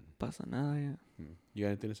it done. Pasa nada, yeah. You got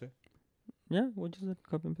anything to say? Yeah, what you said?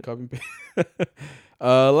 Copy and paste. Copy and paste.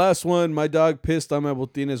 Last one. My dog pissed on my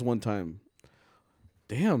botines one time.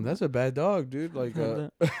 Damn, that's a bad dog, dude. Like,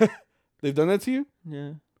 they've done that to you?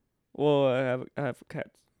 Yeah. Well, I have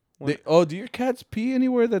cats. Do your cats pee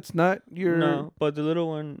anywhere that's not your? No, but the little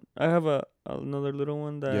one, I have another little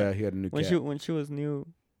one that. Yeah, he had a new cat. When she was new,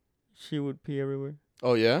 she would pee everywhere.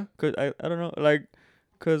 Oh yeah. Cause I don't know, like,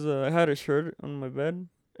 cause I had a shirt on my bed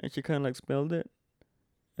and she kind of like smelled it,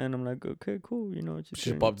 and I'm like, okay, cool, you know.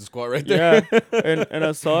 She popped the squat right there. Yeah, and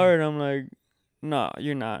I saw her and I'm like, nah,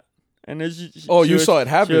 you're not. And then she you saw it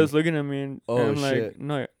happen. She was looking at me and I'm shit. like,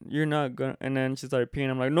 no, you're not gonna. And then she started peeing.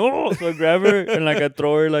 I'm like, no. So I grab her and like I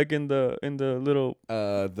throw her like in the little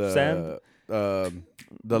sand,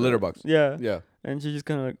 the litter box. Yeah. Yeah. And she just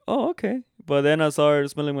kind of like, oh, okay. But then I saw her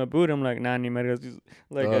smelling my boot. I'm like, nah, ni mergas.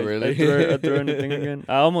 Like, really? I threw her in the thing again.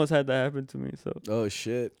 I almost had that happen to me. So. Oh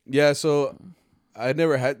shit. Yeah. So I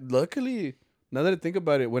never had. Luckily, now that I think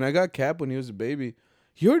about it, when I got Cap when he was a baby,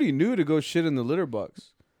 he already knew to go shit in the litter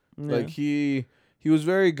box. Yeah. Like he was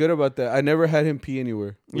very good about that. I never had him pee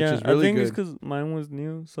anywhere, which is really I think good. it's because mine was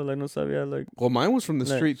new, so like no sabía like. Well, mine was from the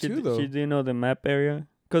street too, though. She didn't know the map area.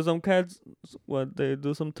 Cause some cats, what they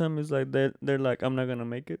do sometimes is like they're like, I'm not gonna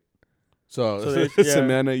make it. So se me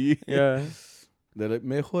van ahí. Yeah. They're like,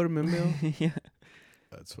 mejor me meo. Yeah.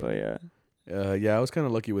 That's funny. But yeah, I was kind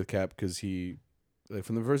of lucky with Cap because he, like,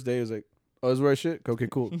 from the first day, he was like, oh, this is where I shit? Okay,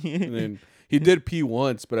 cool. And then he did pee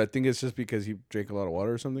once, but I think it's just because he drank a lot of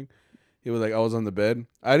water or something. He was like, I was on the bed.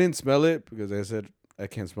 I didn't smell it because I said I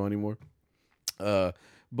can't smell anymore.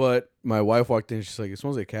 But my wife walked in. She's like, it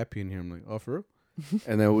smells like cat pee in here. I'm like, oh, for real?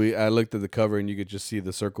 And then I looked at the cover and you could just see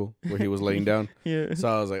the circle where he was laying down. Yeah. So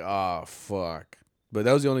I was like, oh, fuck. But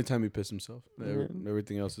that was the only time he pissed himself. Yeah.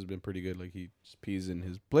 Everything else has been pretty good. Like, he just pees in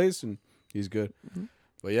his place and he's good. Mm-hmm.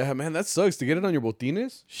 But yeah, man, that sucks to get it on your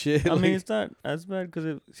botines. Shit. I mean, it's not as bad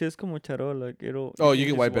because it's como charol, like it'll. Oh, you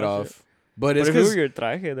can wipe it off. But it's if it were your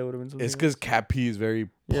traje, that would have been something. It's because cat pee is very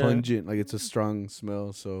pungent. Yeah. Like, it's a strong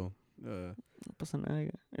smell. So. No pasa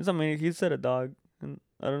nada. I mean, he said a dog, and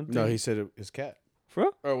I don't think. No, he said his cat. For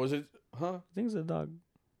real? Or was it? Huh? I think it's a dog.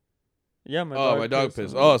 Yeah, my dog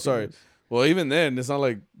piss. Oh, sorry. Well, even then, it's not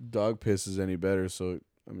like dog piss is any better. So,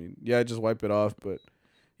 I mean, yeah, just wipe it off. But,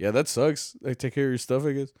 yeah, that sucks. Like, take care of your stuff,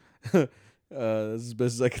 I guess. That's as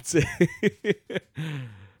best as I can say.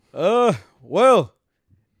 Well,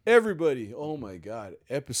 everybody. Oh, my God.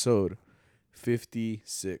 Episode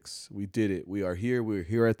 56. We did it. We are here. We're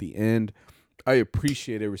here at the end. I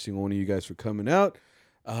appreciate every single one of you guys for coming out.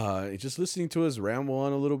 Just listening to us ramble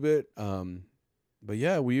on a little bit. But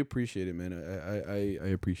yeah, we appreciate it, man. I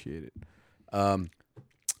appreciate it.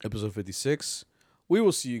 Episode 56. We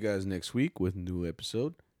will see you guys next week with a new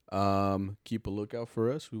episode. Keep a lookout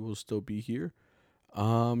for us. We will still be here. You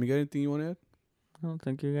got anything you want to add? No,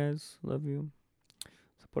 thank you guys. Love you.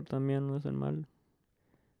 Se portan bien, no hacen mal.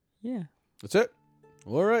 Yeah. That's it.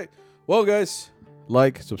 All right. Well, guys,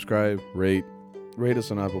 like, subscribe, rate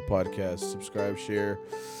us on Apple Podcasts. Subscribe, share,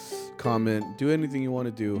 comment, do anything you want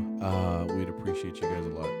to do. We'd appreciate you guys a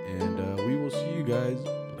lot. And we will see you guys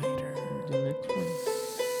later. The next one.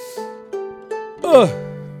 I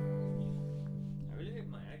really hate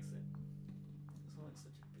my accent. I sound like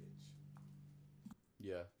such a bitch.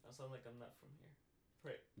 Yeah. I sound like I'm not from here.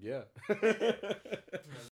 Yeah.